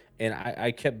game. And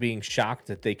I kept being shocked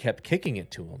that they kept kicking it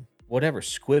to him. Whatever,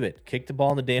 squib it. Kick the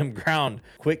ball on the damn ground.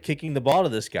 Quit kicking the ball to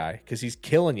this guy because he's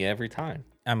killing you every time.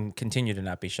 I'm continue to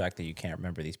not be shocked that you can't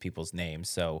remember these people's names.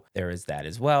 So there is that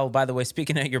as well. By the way,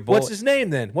 speaking of your boy, what's his name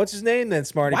then,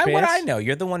 Smarty Why Pants? would I know?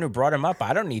 You're the one who brought him up.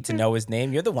 I don't need to know his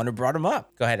name. You're the one who brought him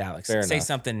up. Go ahead, Alex. Fair say enough.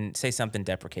 something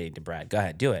deprecating to Brad. Go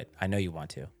ahead, do it. I know you want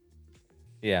to.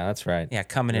 Yeah, that's right. Yeah,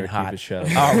 coming in Keep hot. it show.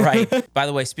 All right. By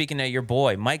the way, speaking of your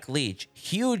boy, Mike Leach,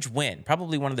 huge win.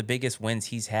 Probably one of the biggest wins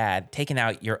he's had, taking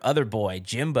out your other boy,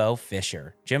 Jimbo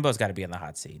Fisher. Jimbo's got to be on the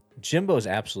hot seat. Jimbo's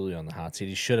absolutely on the hot seat.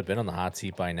 He should have been on the hot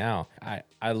seat by now.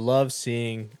 I love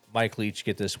seeing Mike Leach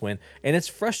get this win. And it's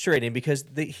frustrating because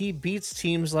he beats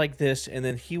teams like this and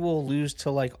then he will lose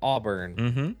to like Auburn.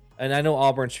 Mm-hmm. And I know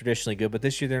Auburn's traditionally good, but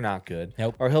this year they're not good.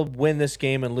 Nope. Or he'll win this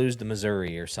game and lose to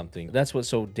Missouri or something. That's what's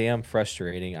so damn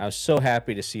frustrating. I was so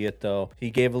happy to see it, though. He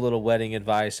gave a little wedding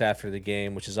advice after the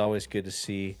game, which is always good to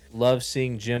see. Love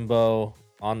seeing Jimbo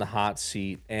on the hot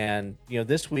seat. And,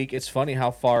 this week, it's funny how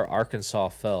far Arkansas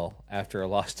fell after a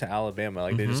loss to Alabama.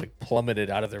 Like, they just plummeted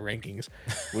out of the rankings,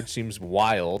 which seems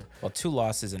wild. Well, 2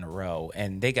 losses in a row,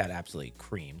 and they got absolutely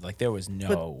creamed. Like, there was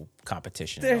no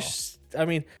competition at all.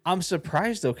 I'm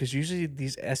surprised, though, because usually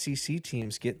these SEC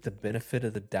teams get the benefit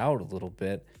of the doubt a little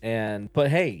bit. But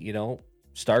hey,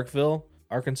 Starkville,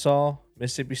 Arkansas,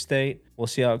 Mississippi State, we'll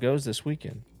see how it goes this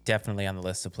weekend. Definitely on the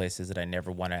list of places that I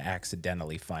never want to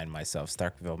accidentally find myself.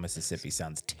 Starkville, Mississippi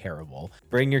sounds terrible.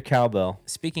 Bring your cowbell.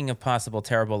 Speaking of possible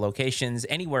terrible locations,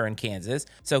 anywhere in Kansas.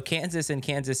 So Kansas and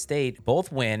Kansas State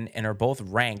both win and are both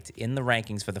ranked in the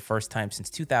rankings for the first time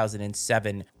since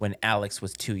 2007 when Alex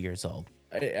was 2 years old.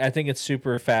 I think it's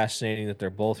super fascinating that they're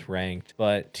both ranked,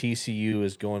 but TCU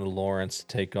is going to Lawrence to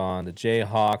take on the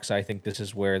Jayhawks. I think this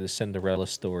is where the Cinderella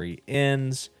story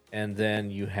ends. And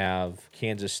then you have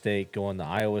Kansas State going to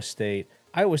Iowa State.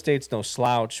 Iowa State's no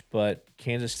slouch, but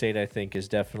Kansas State, I think, is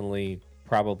definitely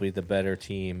probably the better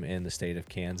team in the state of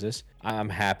Kansas. I'm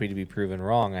happy to be proven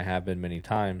wrong. I have been many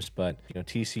times, but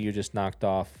TCU just knocked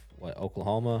off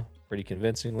Oklahoma pretty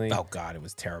convincingly. Oh God, it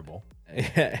was terrible.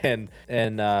 and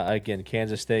again,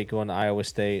 Kansas State going to Iowa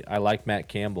State. I like Matt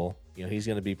Campbell. He's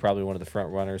going to be probably one of the front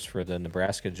runners for the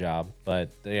Nebraska job. But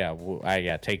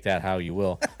yeah, take that how you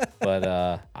will. But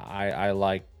I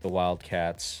like the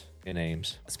Wildcats in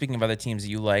Ames. Speaking of other teams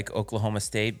you like, Oklahoma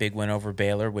State, big win over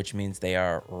Baylor, which means they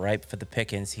are ripe for the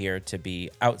pickings here to be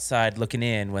outside looking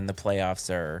in when the playoffs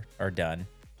are done.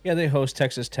 Yeah, they host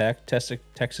Texas Tech.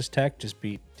 Texas Tech just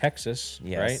beat Texas,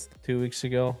 Yes. right? 2 weeks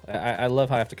ago. I love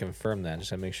how I have to confirm that just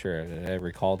to make sure I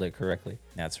recalled it correctly.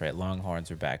 That's right. Longhorns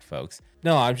are back, folks.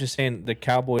 No, I'm just saying the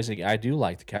Cowboys. I do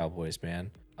like the Cowboys, man.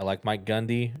 I like Mike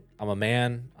Gundy. I'm a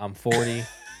man. I'm 40.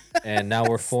 And now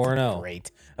we're 4-0.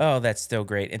 Great. Oh, that's still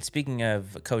great. And speaking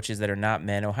of coaches that are not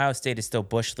men, Ohio State is still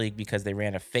Bush League because they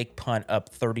ran a fake punt up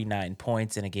 39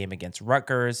 points in a game against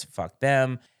Rutgers. Fuck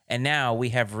them. And now we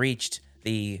have reached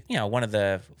the, one of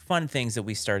the fun things that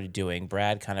we started doing.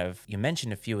 Brad, you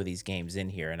mentioned a few of these games in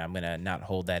here, and I'm going to not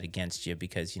hold that against you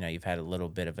because, you've had a little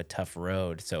bit of a tough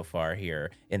road so far here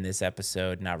in this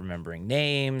episode, not remembering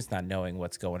names, not knowing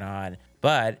what's going on.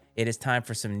 But it is time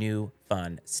for some new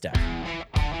fun stuff.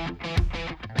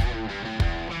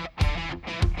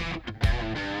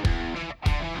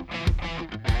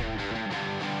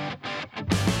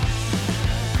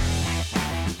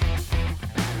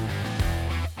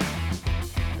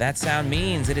 That sound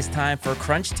means it is time for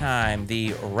Crunch Time,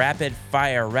 the rapid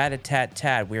fire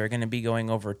rat-a-tat-tat. We are going to be going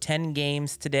over 10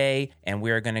 games today, and we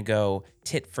are going to go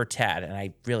tit for tat. And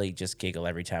I really just giggle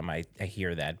every time I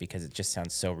hear that because it just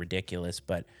sounds so ridiculous.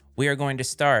 But we are going to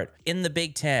start in the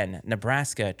Big Ten,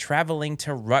 Nebraska traveling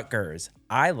to Rutgers.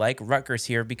 I like Rutgers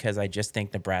here because I just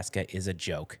think Nebraska is a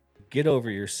joke. Get over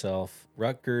yourself.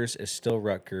 Rutgers is still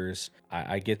Rutgers.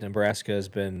 I get Nebraska has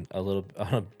been on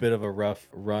a bit of a rough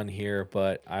run here,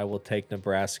 but I will take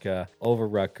Nebraska over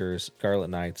Rutgers. Scarlet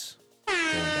Knights going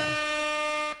down.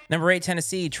 Number 8,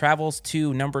 Tennessee travels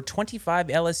to number 25,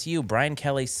 LSU. Brian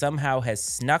Kelly somehow has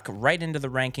snuck right into the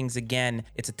rankings again.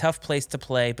 It's a tough place to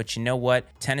play, but you know what?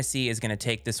 Tennessee is going to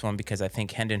take this one because I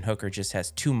think Hendon Hooker just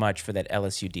has too much for that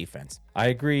LSU defense. I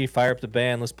agree. Fire up the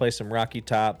band. Let's play some Rocky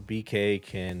Top. BK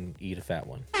can eat a fat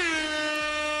one.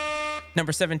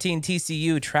 Number 17,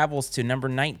 TCU travels to number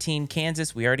 19,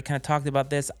 Kansas. We already kind of talked about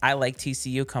this. I like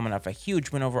TCU coming off a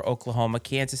huge win over Oklahoma.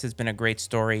 Kansas has been a great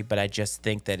story, but I just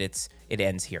think that it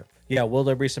ends here. Yeah, will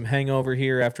there be some hangover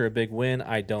here after a big win?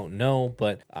 I don't know,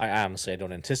 but I honestly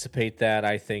don't anticipate that.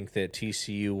 I think that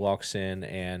TCU walks in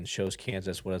and shows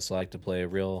Kansas what it's like to play a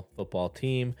real football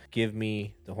team. Give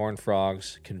me the Horned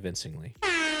Frogs convincingly.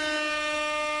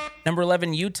 Number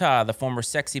 11, Utah, the former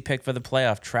sexy pick for the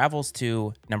playoff, travels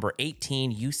to number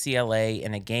 18, UCLA,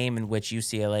 in a game in which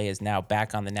UCLA is now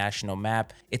back on the national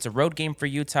map. It's a road game for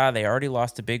Utah. They already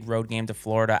lost a big road game to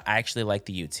Florida. I actually like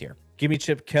the Utes here. Give me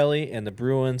Chip Kelly and the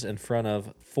Bruins in front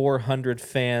of 400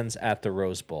 fans at the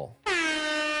Rose Bowl.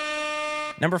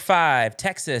 Number 5,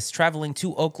 Texas traveling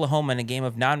to Oklahoma in a game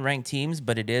of non-ranked teams,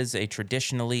 but it is a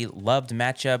traditionally loved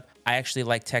matchup. I actually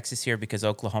like Texas here because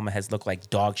Oklahoma has looked like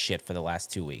dog shit for the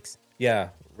last 2 weeks. Yeah,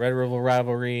 Red River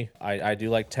rivalry. I do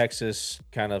like Texas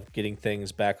kind of getting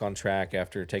things back on track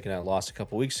after taking that loss a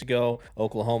couple weeks ago.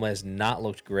 Oklahoma has not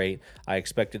looked great. I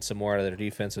expected some more out of their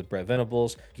defense with Brett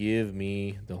Venables. Give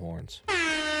me the Horns.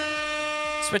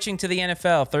 Switching to the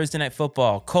NFL, Thursday Night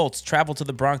Football, Colts travel to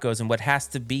the Broncos in what has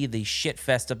to be the shit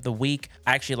fest of the week.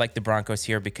 I actually like the Broncos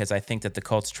here because I think that the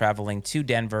Colts traveling to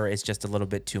Denver is just a little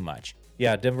bit too much.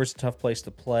 Yeah, Denver's a tough place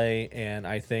to play, and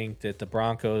I think that the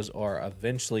Broncos are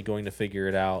eventually going to figure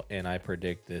it out, and I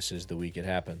predict this is the week it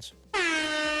happens.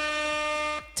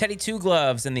 Teddy Two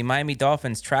Gloves and the Miami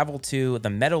Dolphins travel to the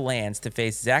Meadowlands to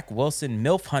face Zach Wilson,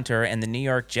 Milf Hunter, and the New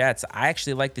York Jets. I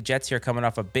actually like the Jets here coming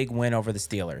off a big win over the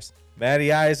Steelers.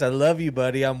 Matty Ice, I love you,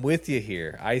 buddy. I'm with you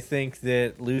here. I think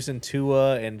that losing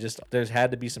Tua and just there's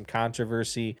had to be some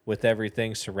controversy with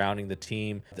everything surrounding the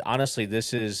team. Honestly,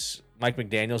 this is Mike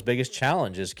McDaniel's biggest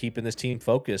challenge is keeping this team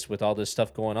focused with all this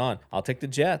stuff going on. I'll take the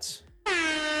Jets.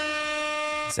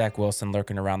 Zach Wilson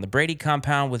lurking around the Brady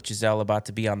compound with Giselle about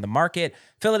to be on the market.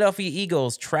 Philadelphia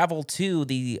Eagles travel to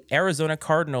the Arizona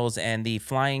Cardinals and the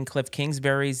Flying Cliff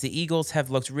Kingsburys. The Eagles have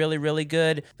looked really, really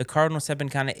good. The Cardinals have been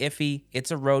kind of iffy.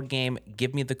 It's a road game.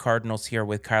 Give me the Cardinals here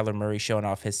with Kyler Murray showing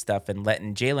off his stuff and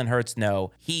letting Jalen Hurts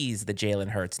know he's the Jalen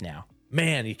Hurts now.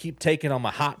 Man, you keep taking on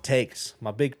my hot takes,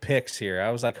 my big picks here.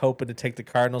 I was like hoping to take the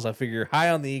Cardinals. I figure you're high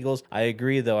on the Eagles. I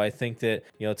agree, though. I think that,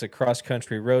 it's a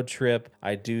cross-country road trip.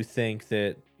 I do think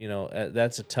that,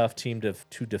 that's a tough team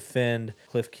to defend.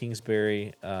 Cliff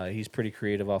Kingsbury, he's pretty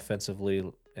creative offensively,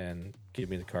 and give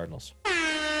me the Cardinals.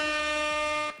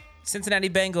 Cincinnati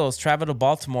Bengals travel to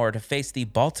Baltimore to face the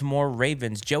Baltimore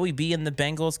Ravens. Joey B and the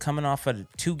Bengals coming off a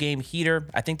 2-game heater.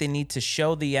 I think they need to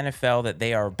show the NFL that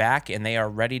they are back and they are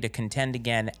ready to contend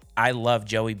again. I love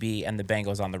Joey B and the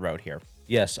Bengals on the road here.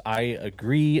 Yes, I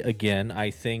agree again.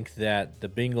 I think that the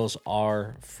Bengals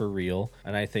are for real,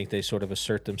 and I think they sort of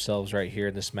assert themselves right here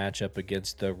in this matchup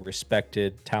against the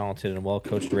respected, talented, and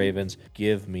well-coached Ravens.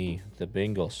 Give me the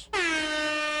Bengals.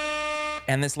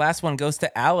 And this last one goes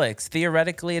to Alex.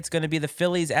 Theoretically, it's going to be the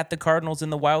Phillies at the Cardinals in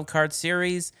the wild card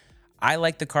series. I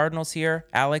like the Cardinals here.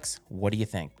 Alex, what do you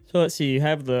think? So let's see. You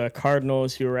have the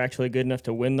Cardinals, who are actually good enough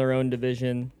to win their own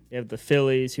division. You have the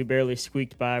Phillies, who barely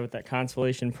squeaked by with that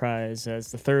consolation prize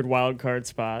as the third wild card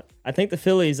spot. I think the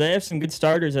Phillies, they have some good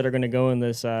starters that are going to go in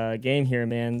this game here,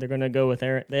 man. They're going to go with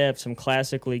Aaron. They have some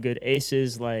classically good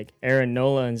aces like Aaron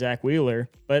Nola and Zach Wheeler,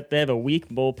 but they have a weak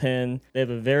bullpen. They have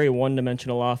a very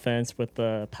one-dimensional offense with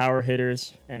the power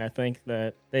hitters, and I think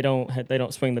that they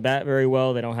don't swing the bat very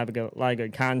well. They don't have a lot of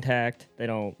good contact. They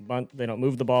don't bunt. They don't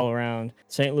move the ball around.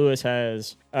 St. Louis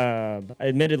has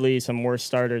admittedly some worse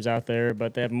starters out there,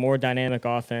 but they have a more dynamic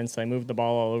offense. They move the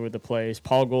ball all over the place.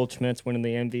 Paul Goldschmidt's winning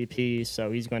the MVP,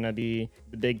 so he's going to be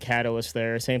the big catalyst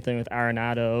there. Same thing with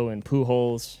Arenado and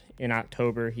Pujols in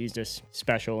October. He's just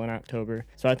special in October.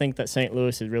 So I think that St.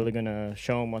 Louis is really going to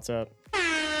show him what's up.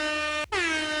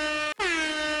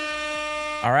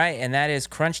 All right, and that is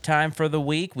crunch time for the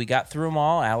week. We got through them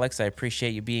all. Alex, I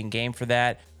appreciate you being game for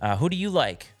that. Who do you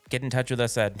like? Get in touch with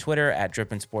us on Twitter at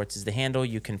Drippin' Sports is the handle.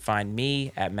 You can find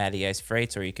me at Matty Ice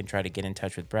Freights, or you can try to get in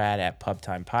touch with Brad at Pub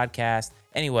Time Podcast.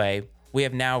 Anyway, we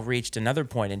have now reached another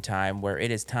point in time where it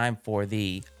is time for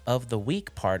the of the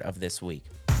week part of this week.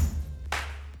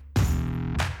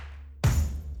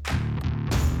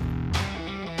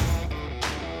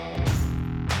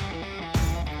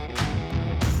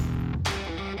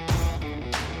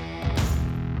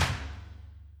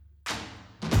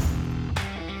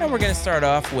 And we're going to start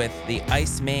off with the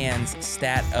Iceman's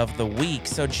stat of the week.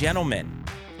 So, gentlemen,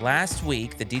 last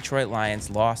week, the Detroit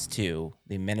Lions lost to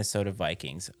the Minnesota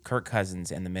Vikings, Kirk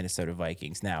Cousins and the Minnesota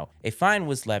Vikings. Now, a fine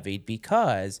was levied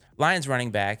because Brad's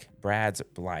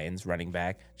Lions running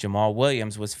back, Jamal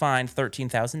Williams, was fined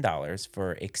 $13,000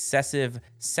 for excessive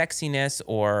sexiness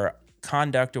or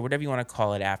conduct or whatever you want to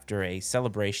call it after a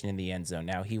celebration in the end zone.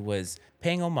 Now, he was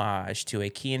paying homage to a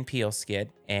Key and Peele skit,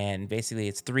 and basically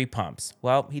it's 3 pumps.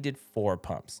 Well, he did 4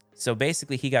 pumps. So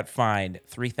basically he got fined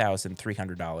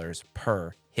 $3,300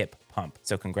 per hip pump.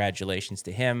 So congratulations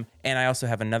to him. And I also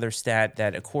have another stat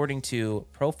that according to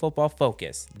Pro Football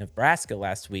Focus, Nebraska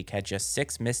last week had just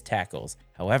 6 missed tackles.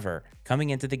 However,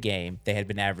 coming into the game, they had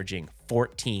been averaging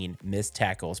 14 missed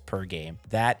tackles per game.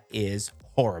 That is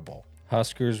horrible.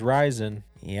 Huskers rising.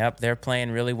 Yep, they're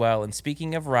playing really well. And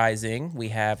speaking of rising, we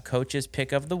have Coach's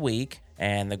Pick of the Week,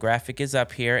 and the graphic is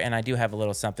up here. And I do have a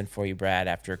little something for you, Brad,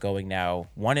 after going now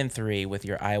 1-3 with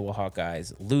your Iowa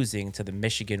Hawkeyes losing to the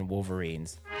Michigan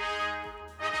Wolverines.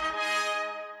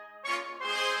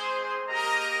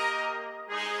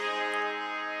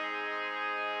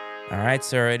 All right,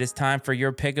 sir, it is time for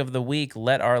your Pick of the Week.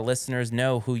 Let our listeners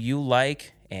know who you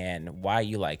like and why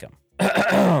you like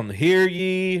them. Hear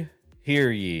ye, hear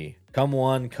ye. Come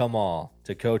one, come all,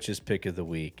 to Coach's Pick of the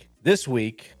Week. This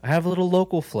week, I have a little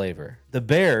local flavor. The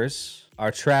Bears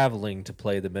are traveling to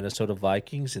play the Minnesota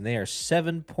Vikings, and they are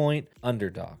 7-point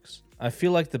underdogs. I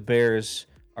feel like the Bears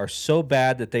are so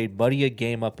bad that they'd muddy a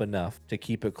game up enough to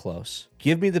keep it close.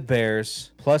 Give me the Bears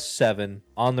 +7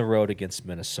 on the road against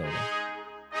Minnesota.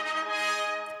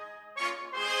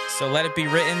 So let it be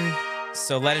written,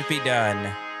 so let it be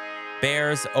done.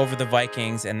 Bears over the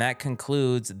Vikings, and that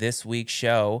concludes this week's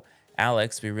show.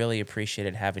 Alex, we really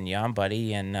appreciated having you on,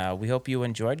 buddy, and we hope you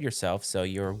enjoyed yourself. So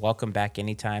you're welcome back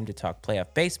anytime to talk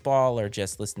playoff baseball or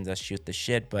just listen to us shoot the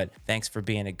shit. But thanks for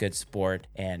being a good sport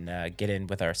and get in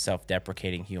with our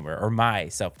self-deprecating humor, or my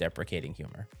self-deprecating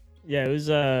humor. Yeah,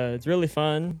 it's really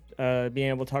fun being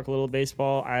able to talk a little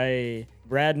baseball.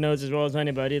 Brad knows as well as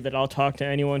anybody that I'll talk to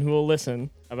anyone who will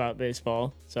listen about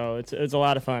baseball. So it's a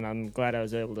lot of fun. I'm glad I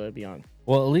was able to be on.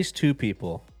 Well, at least 2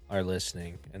 people are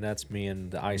listening, and that's me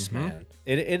and the Iceman.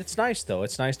 It's nice, though.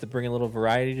 It's nice to bring a little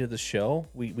variety to the show.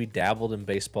 We dabbled in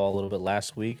baseball a little bit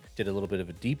last week, did a little bit of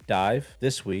a deep dive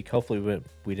this week. Hopefully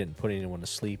we didn't put anyone to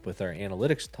sleep with our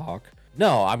analytics talk.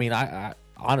 No, I mean, I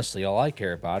honestly, all I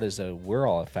care about is that we're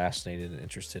all fascinated and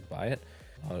interested by it.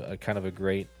 A kind of a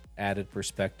great added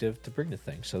perspective to bring to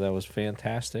things. So that was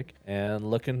fantastic,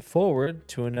 and looking forward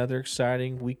to another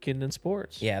exciting weekend in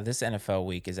sports. Yeah, this NFL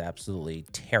week is absolutely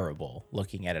terrible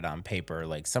looking at it on paper.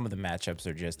 Like, some of the matchups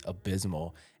are just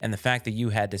abysmal. And the fact that you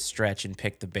had to stretch and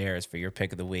pick the Bears for your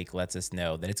pick of the week lets us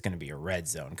know that it's going to be a red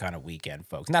zone kind of weekend,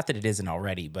 folks. Not that it isn't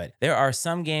already, but there are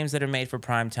some games that are made for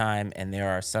prime time, and there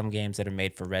are some games that are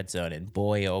made for red zone. And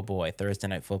boy, oh boy, Thursday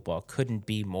Night Football couldn't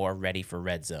be more ready for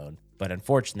red zone. But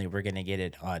unfortunately, we're going to get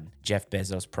it on Jeff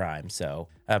Bezos Prime. So,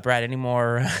 Brad, any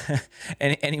more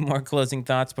any more closing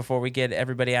thoughts before we get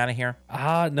everybody out of here?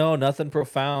 No, nothing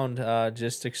profound.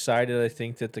 Just excited. I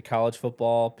think that the college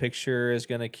football picture is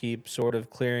going to keep sort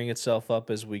of clearing itself up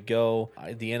as we go.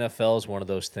 The NFL is one of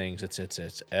those things.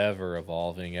 It's ever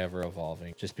evolving,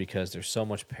 just because there's so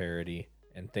much parity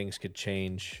and things could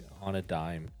change on a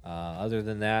dime. Other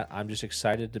than that, I'm just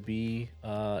excited to be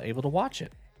able to watch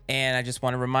it. And I just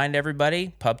want to remind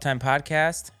everybody, Pub Time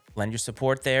Podcast, lend your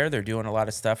support there. They're doing a lot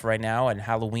of stuff right now. And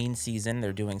Halloween season,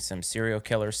 they're doing some serial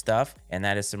killer stuff. And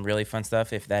that is some really fun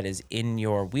stuff. If that is in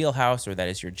your wheelhouse or that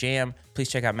is your jam, please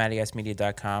check out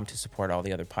MattyIceMedia.com to support all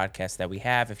the other podcasts that we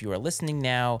have. If you are listening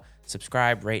now,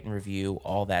 subscribe, rate, and review,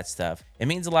 all that stuff. It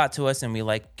means a lot to us, and we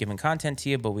like giving content to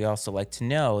you, but we also like to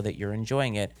know that you're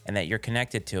enjoying it and that you're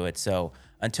connected to it. So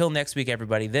until next week,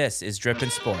 everybody, this is Drippin'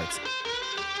 Sports.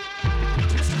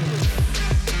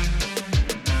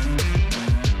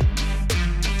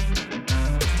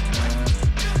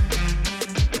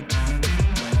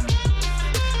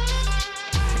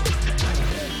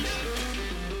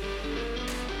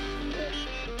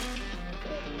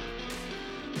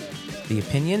 The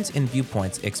opinions and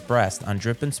viewpoints expressed on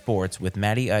Drippin' Sports with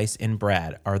Matty Ice and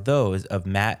Brad are those of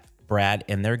Matt, Brad,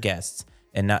 and their guests,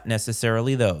 and not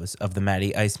necessarily those of the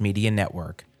Matty Ice Media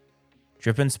Network.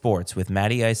 Drippin' Sports with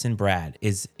Matty Ice and Brad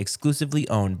is exclusively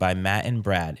owned by Matt and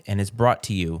Brad and is brought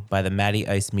to you by the Matty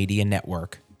Ice Media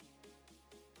Network.